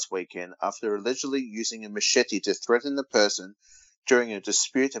arrested last weekend after allegedly using a machete to threaten the person during a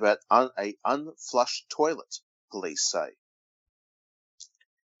dispute about an unflushed toilet, police say.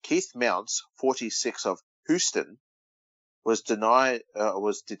 Keith Mounts, 46 of Houston, was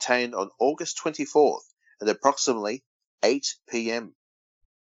detained on August 24th at approximately 8 p.m.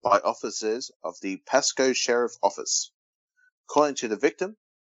 by officers of the Pasco Sheriff Office. According to the victim,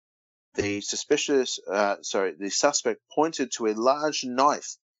 the suspect pointed to a large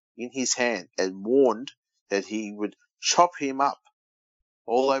knife in his hand and warned that he would chop him up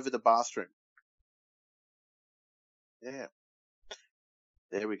all over the bathroom. Yeah.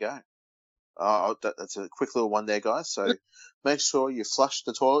 There we go. That's a quick little one there, guys. So make sure you flush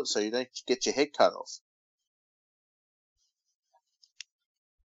the toilet so you don't get your head cut off.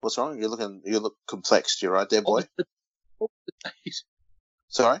 What's wrong? You look complexed. You right there, boy?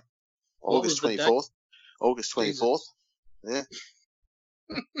 Sorry? August 24th. August 24th. Yeah.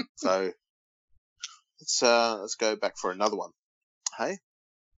 So let's go back for another one. Hey?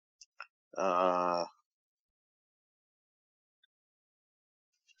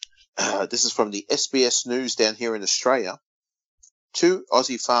 This is from the SBS News down here in Australia. 2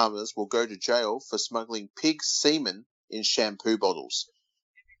 Aussie farmers will go to jail for smuggling pig semen in shampoo bottles.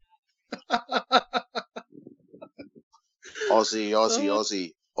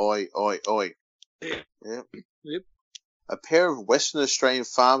 Aussie. Oi, oi, oi. Yep. A pair of Western Australian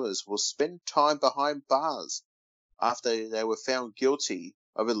farmers will spend time behind bars after they were found guilty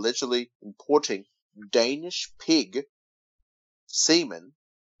of allegedly importing Danish pig semen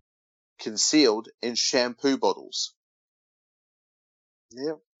concealed in shampoo bottles.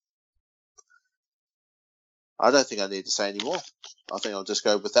 Yep. I don't think I need to say any more. I think I'll just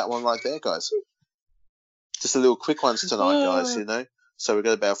go with that one right there, guys. Just a little quick ones tonight, guys, you know. So we've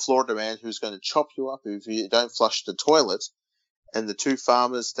got about a Florida man who's going to chop you up if you don't flush the toilet, and the 2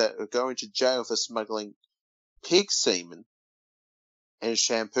 farmers that are going to jail for smuggling pig semen and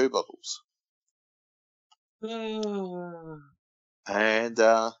shampoo bottles. And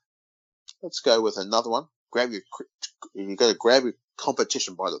let's go with another one. You got to grab your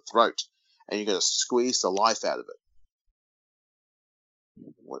competition by the throat, and you got to squeeze the life out of it.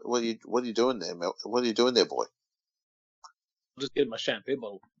 What are you doing there, Mel? What are you doing there, boy? I'm just getting my shampoo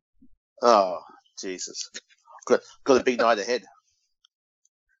bottle. Oh, Jesus. Got a big night ahead.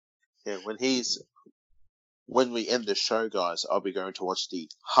 Yeah, when we end the show, guys, I'll be going to watch the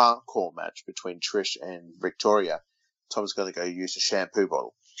hardcore match between Trish and Victoria. Tom's going to go use the shampoo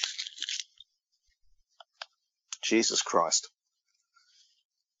bottle. Jesus Christ.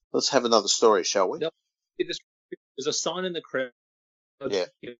 Let's have another story, shall we? Yep. There's a sign in the crowd. Yeah.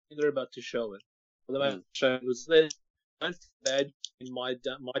 They're about to show it. Well, the show was there. Don't feel bad. My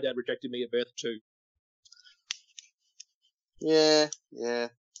dad rejected me at birth too. Yeah.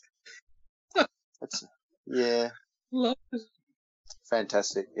 Yeah. Love it.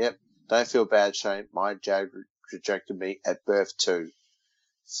 Fantastic. Yep. Don't feel bad, Shane. My Jade rejected me at birth too.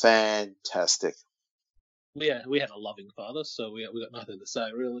 Fantastic. Yeah, we had a loving father, so we got nothing to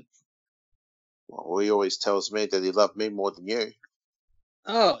say, really. Well, he always tells me that he loved me more than you.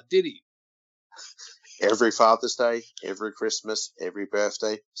 Oh, did he? Every Father's Day, every Christmas, every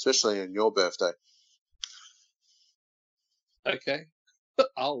birthday, especially on your birthday. Okay.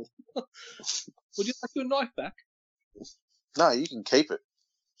 Oh. Would you like your knife back? No, you can keep it.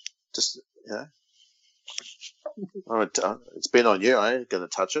 Just, it's been on you. I ain't going to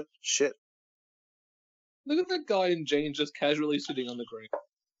touch it. Shit. Look at that guy in jeans just casually sitting on the ground.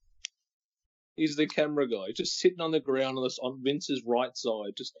 He's the camera guy, just sitting on the ground on Vince's right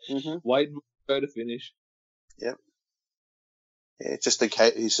side, just waiting for her to finish. Yep. Yeah, just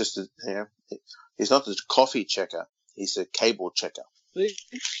he's just he's not a coffee checker. He's a cable checker. See?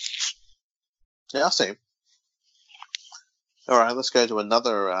 Yeah, I see him. All right, let's go to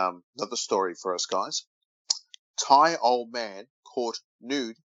another story for us, guys. Thai old man caught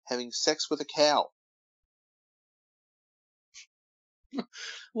nude having sex with a cow.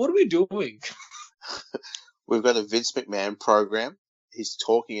 What are we doing? We've got a Vince McMahon program. He's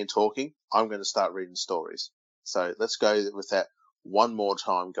talking and talking. I'm going to start reading stories. So let's go with that one more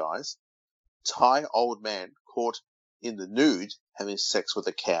time, guys. Thai old man caught in the nude having sex with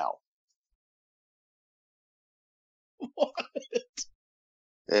a cow. What?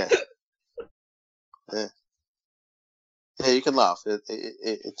 Yeah. Yeah. Yeah, you can laugh.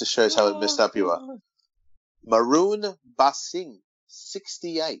 It just shows how messed up you are. Maroon Basing,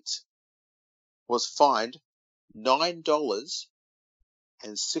 68, was fined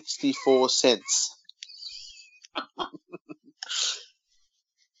 $9.64.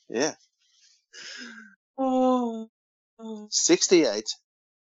 Yeah. 68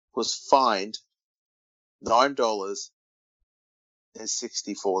 was fined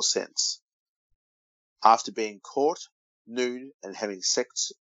 $9.64 after being caught nude and having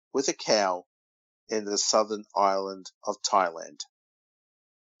sex with a cow in the southern island of Thailand.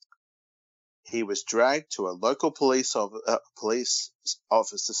 He was dragged to a local police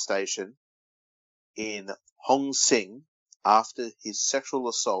officer station in Hong Sing after his sexual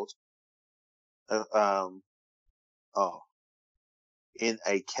assault in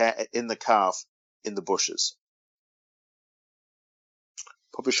the calf in the bushes.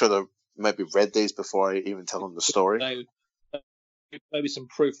 Probably should have maybe read these before I even tell them the story. Maybe some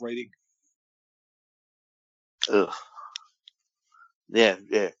proofreading. Ugh. Yeah.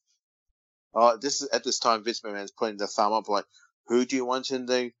 This is at this time Vince McMahon's putting the thumb up like, who do you want in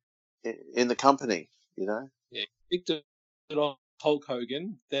the company? You know? Yeah, picked it on Hulk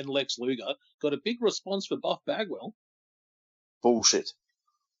Hogan, then Lex Luger. Got a big response for Buff Bagwell. Bullshit.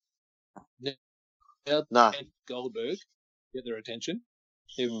 Now no. Goldberg get their attention.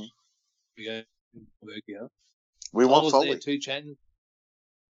 Here we go. Goldberg here. We want was Foley. There too, Chan.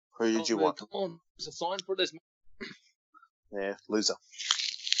 Who did you want? Come on, it's a sign for this. Yeah, loser.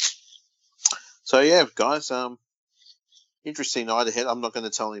 So yeah, guys, interesting night ahead. I'm not going to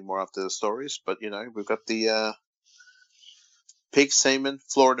tell any more after the stories, but we've got the pig semen.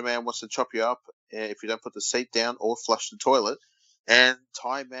 Florida man wants to chop you up if you don't put the seat down or flush the toilet. And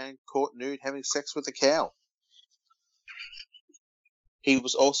Thai man caught nude having sex with a cow. He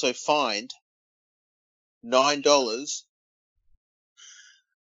was also fined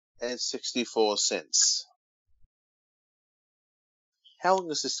 $9.64. How long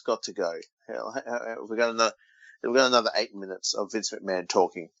has this got to go? We've got another 8 minutes of Vince McMahon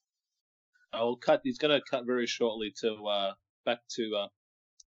talking. I'll cut. He's going to cut very shortly to back to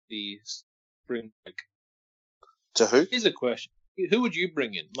the spring break. To who? Here's a question: who would you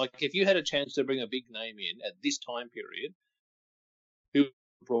bring in? Like, if you had a chance to bring a big name in at this time period, who would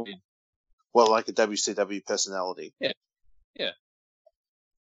you bring in? Well, like a WCW personality. Yeah.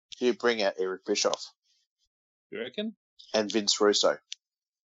 You bring out Eric Bischoff. You reckon? And Vince Russo.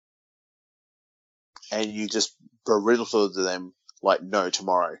 And you just belittled them like no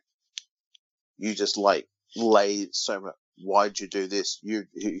tomorrow. You just lay so much. Why'd you do this? You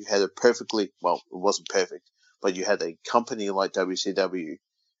had a perfectly, well, it wasn't perfect, but you had a company like WCW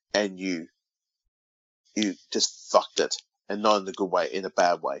and you just fucked it. And not in a good way, in a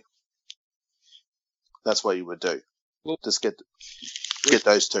bad way. That's what you would do. Well, just get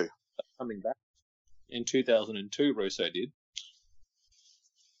those two. Coming back. In 2002, Russo did.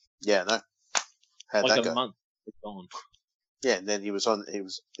 Yeah, no. How'd like that a go? month. It's gone. Yeah, and then he was like you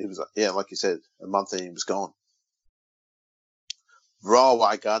said, a month and he was gone. Bro,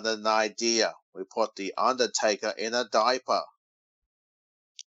 I got an idea. We put the Undertaker in a diaper.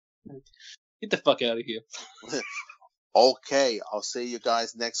 Get the fuck out of here. Okay, I'll see you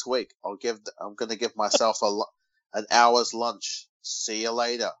guys next week. I'm gonna give myself an hour's lunch. See you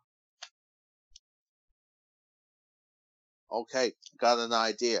later. Okay, got an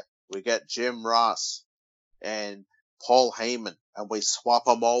idea. We get Jim Ross and Paul Heyman, and we swap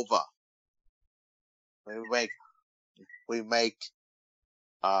them over. We make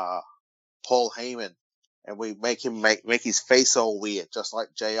Paul Heyman, and we make him make his face all weird, just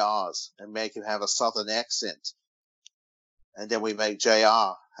like JR's, and make him have a southern accent. And then we make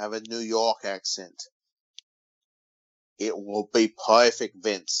JR have a New York accent. It will be perfect,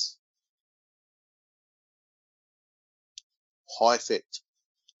 Vince. Perfect.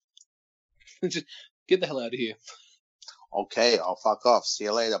 Just get the hell out of here. Okay, I'll fuck off. See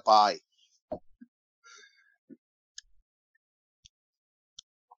you later. Bye.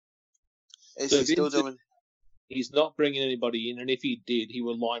 Is he still doing? He's not bringing anybody in, and if he did, he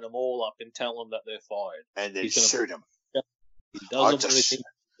would line them all up and tell them that they're fired. And then shoot him. He doesn't want anything.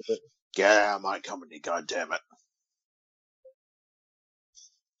 Get out of my company, goddammit.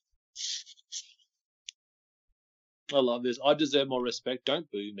 I love this. I deserve more respect. Don't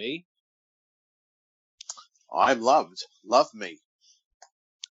boo me. I'm loved. Love me.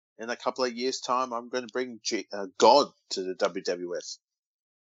 In a couple of years' time, I'm going to bring God to the WWF.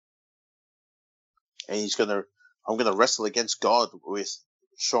 And I'm going to wrestle against God with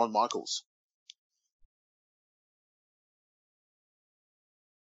Shawn Michaels.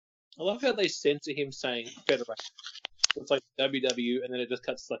 I love how they censor him saying Federation. It's like WW, and then it just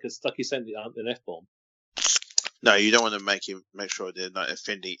cuts like he's saying an F-bomb. No, you don't want to make sure they're not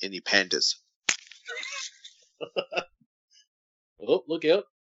offending any pandas. Oh, look out.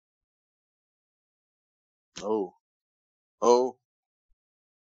 Oh.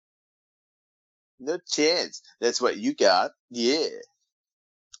 No chance. That's what you got. Yeah.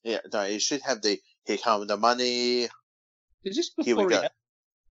 Yeah, no, you should have the here come the money. Is this before Here we go.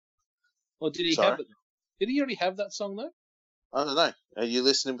 Or did he have it? Did he already have that song, though? I don't know. Are you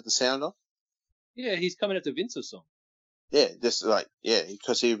listening with the sound on? Yeah, he's coming out to Vince's song. Yeah, just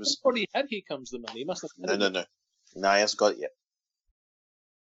because he was. I thought he had Here Comes the Money. He must have. No. No, he hasn't got it yet.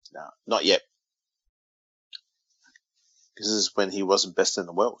 No, not yet. This is when he wasn't best in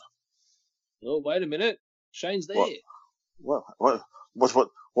the world. Oh, wait a minute. Shane's there. What? What's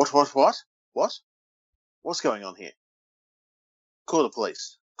going on here? Call the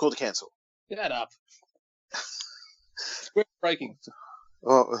police. Call the council. Get up. We're breaking.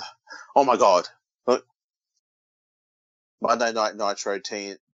 Oh my God. Look. Monday Night Nitro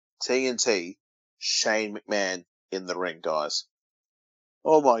TNT, Shane McMahon in the ring, guys.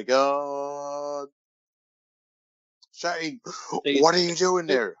 Oh my God. Shane, what are you doing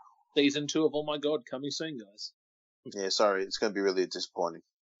there? Season 2 of Oh My God coming soon, guys. Yeah, sorry. It's going to be really disappointing.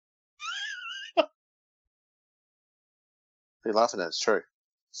 You're laughing at it. It's true.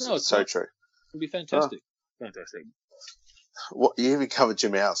 No, it's so not. True. It'll be fantastic. Oh. Fantastic. What, you even covered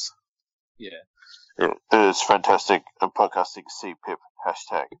Jimmy House? Yeah. It is fantastic. Podcasting CPIP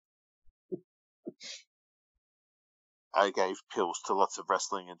hashtag. I gave pills to lots of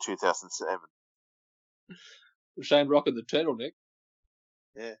wrestling in 2007. Shane rocking the turtleneck.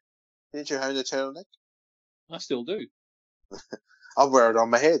 Yeah. Didn't you own the turtleneck? I still do. I'll wear it on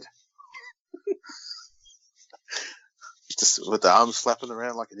my head. Just with the arms flapping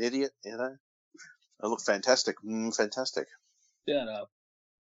around like an idiot, you know. I look fantastic. Fantastic. Shut up.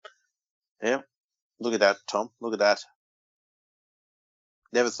 Yeah. Look at that, Tom. Look at that.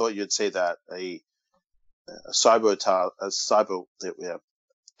 Never thought you'd see that. A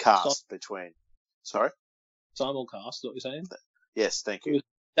cast between. Sorry? Simulcast, what you're saying? Yes, thank you.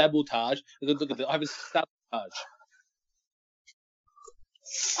 Sabotage. Look at that. I have a sabotage.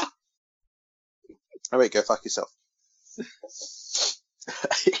 All right, go fuck yourself.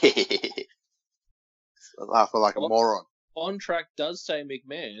 Laughing like a moron. Contract does say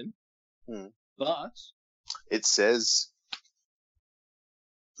McMahon, but it says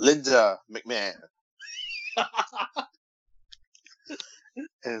Linda McMahon.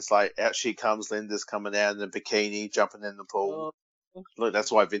 And it's like, out she comes, Linda's coming out in a bikini, jumping in the pool. Look,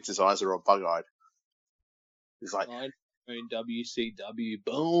 that's why Vince's eyes are all bug-eyed. He's like, I mean, WCW,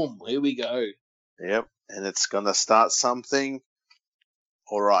 boom, here we go. Yep, and it's going to start something.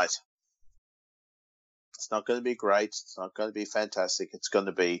 All right. It's not going to be great. It's not going to be fantastic. It's going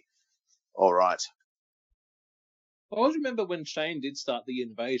to be all right. I always remember when Shane did start the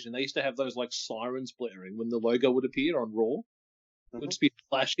invasion, they used to have those like sirens blaring when the logo would appear on Raw. It would just be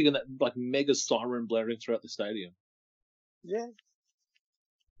flashing and that like mega siren blaring throughout the stadium. Yeah.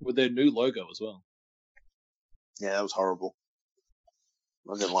 With their new logo as well. Yeah, that was horrible.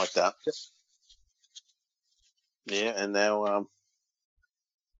 I didn't like that. Yeah, and now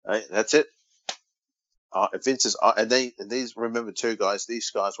that's it. Vince is, and these remember too, guys.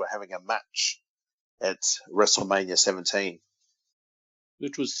 These guys were having a match at WrestleMania 17,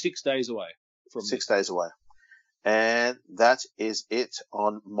 which was 6 days away. And that is it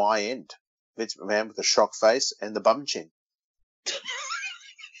on my end. Vince McMahon with a shock face and the bum chin.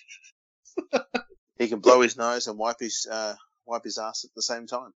 He can blow his nose and wipe his ass at the same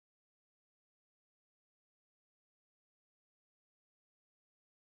time.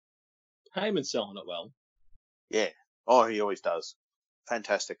 Heyman's selling it well. Yeah. Oh, he always does.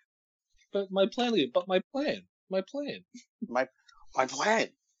 Fantastic. But my plan.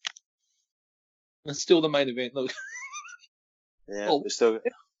 That's still the main event. Look. Yeah, we're still.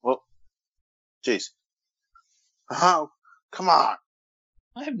 Well, jeez. Oh, come on.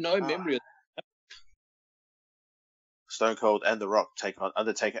 I have no memory of that. Stone Cold and The Rock take on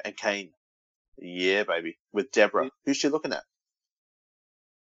Undertaker and Kane. Yeah, baby. With Deborah. Who's she looking at?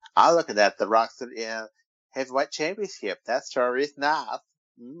 I'm looking at The Rock's heavyweight championship. That's her, is not.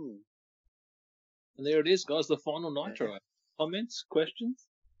 And there it is, guys. The final Nitro. Comments? Questions?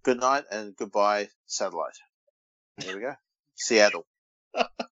 Good night and goodbye, satellite. There we go. Seattle. It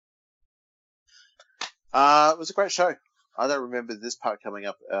was a great show. I don't remember this part coming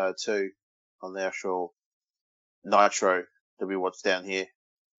up too on the actual Nitro that we watched down here.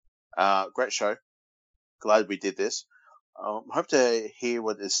 Great show. Glad we did this. Hope to hear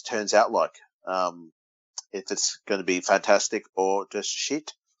what this turns out like. If it's going to be fantastic or just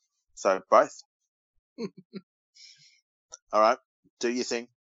shit. So both. All right. Do your thing.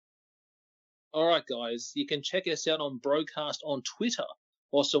 All right, guys. You can check us out on Broadcast on Twitter.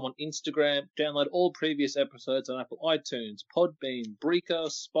 Also on Instagram. Download all previous episodes on Apple iTunes, Podbean, Breaker,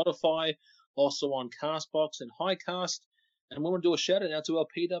 Spotify. Also on Castbox and Highcast. And we want to do a shout out to our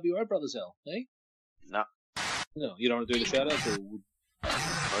PWO brothers, Al. Eh? No. No, you don't want to do the shout outs?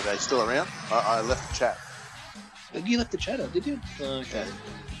 Are they still around? I left the chat. You left the chat out, did you? Okay.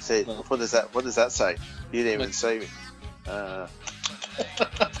 Yeah. See, what does that say? You didn't even see me.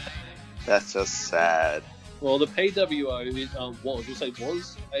 That's just sad. Well, the PWO is,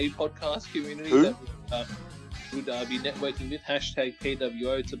 was a podcast community that would be networking with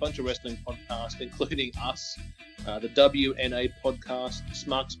 #PWO. It's a bunch of wrestling podcasts, including us, the WNA podcast,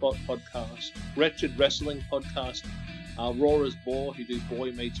 Smart Spot podcast, Wretched Wrestling podcast, Raw as Boar, who do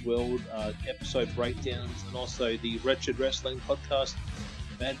Boy Meets World episode breakdowns, and also the Wretched Wrestling podcast,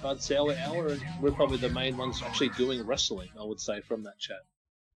 Bad Bud Sour Hour, and we're probably the main ones actually doing wrestling, I would say, from that chat.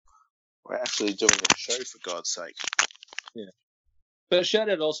 We're actually doing a show, for God's sake. Yeah. But shout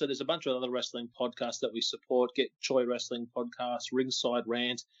out also, there's a bunch of other wrestling podcasts that we support. Get Choi Wrestling Podcast, Ringside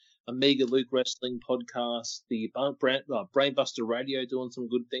Rant, Omega Luke Wrestling Podcast, the Brainbuster Radio doing some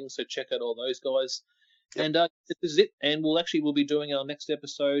good things, so check out all those guys. Yep. And this is it. And we'll be doing our next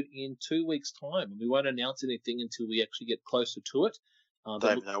episode in 2 weeks' time. We won't announce anything until we actually get closer to it. Don't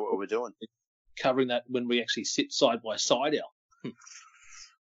even know what we're doing. Covering that when we actually sit side by side, Al.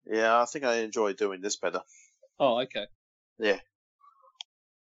 Yeah, I think I enjoy doing this better. Oh, okay. Yeah.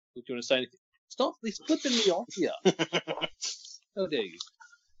 Do you want to say anything? Stop flipping me off here. How dare you?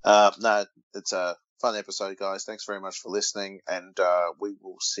 No, it's a fun episode, guys. Thanks very much for listening, and we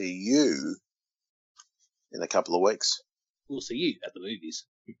will see you in a couple of weeks. We'll see you at the movies.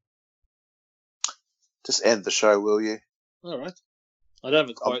 Just end the show, will you? All right. I don't have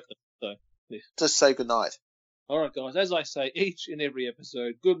a quote, so yeah. Just say good night. All right, guys. As I say each and every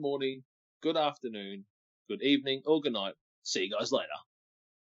episode, good morning, good afternoon, good evening, or good night. See you guys later.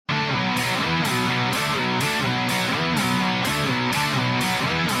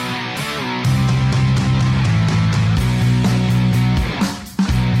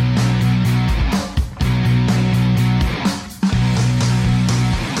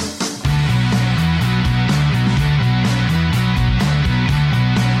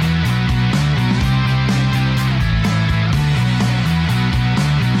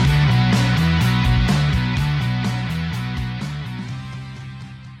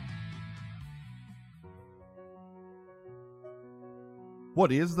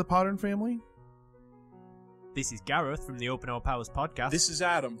 What is the Podern Family? This is Gareth from the Open All Powers podcast. This is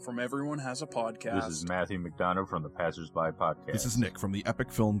Adam from Everyone Has a Podcast. This is Matthew McDonough from the Passersby podcast. This is Nick from the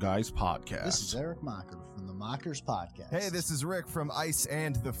Epic Film Guys podcast. This is Eric Mocker from the Mockers podcast. Hey, this is Rick from Ice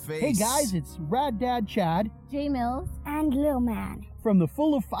and the Face. Hey guys, it's Rad Dad Chad, J Mills, and Lil Man from the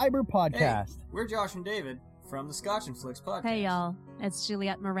Full of Fiber podcast. Hey, we're Josh and David from the Scotch and Flicks podcast. Hey, y'all. It's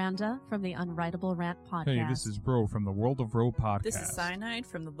Juliet Miranda from the Unwritable Rant podcast. Hey, this is Bro from the World of Row podcast. This is Cyanide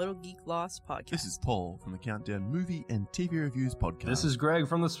from the Little Geek Lost podcast. This is Paul from the Countdown Movie and TV Reviews podcast. This is Greg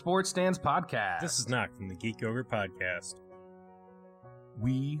from the Sports Stands podcast. This is Knock from the Geek Over podcast.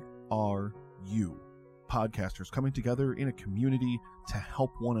 We are you, podcasters coming together in a community to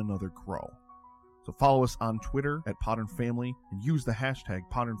help one another grow. So follow us on Twitter at Podern Family and use the hashtag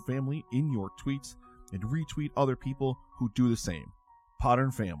Podern Family in your tweets and retweet other people who do the same.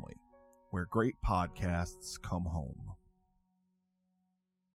 Podern Family, where great podcasts come home.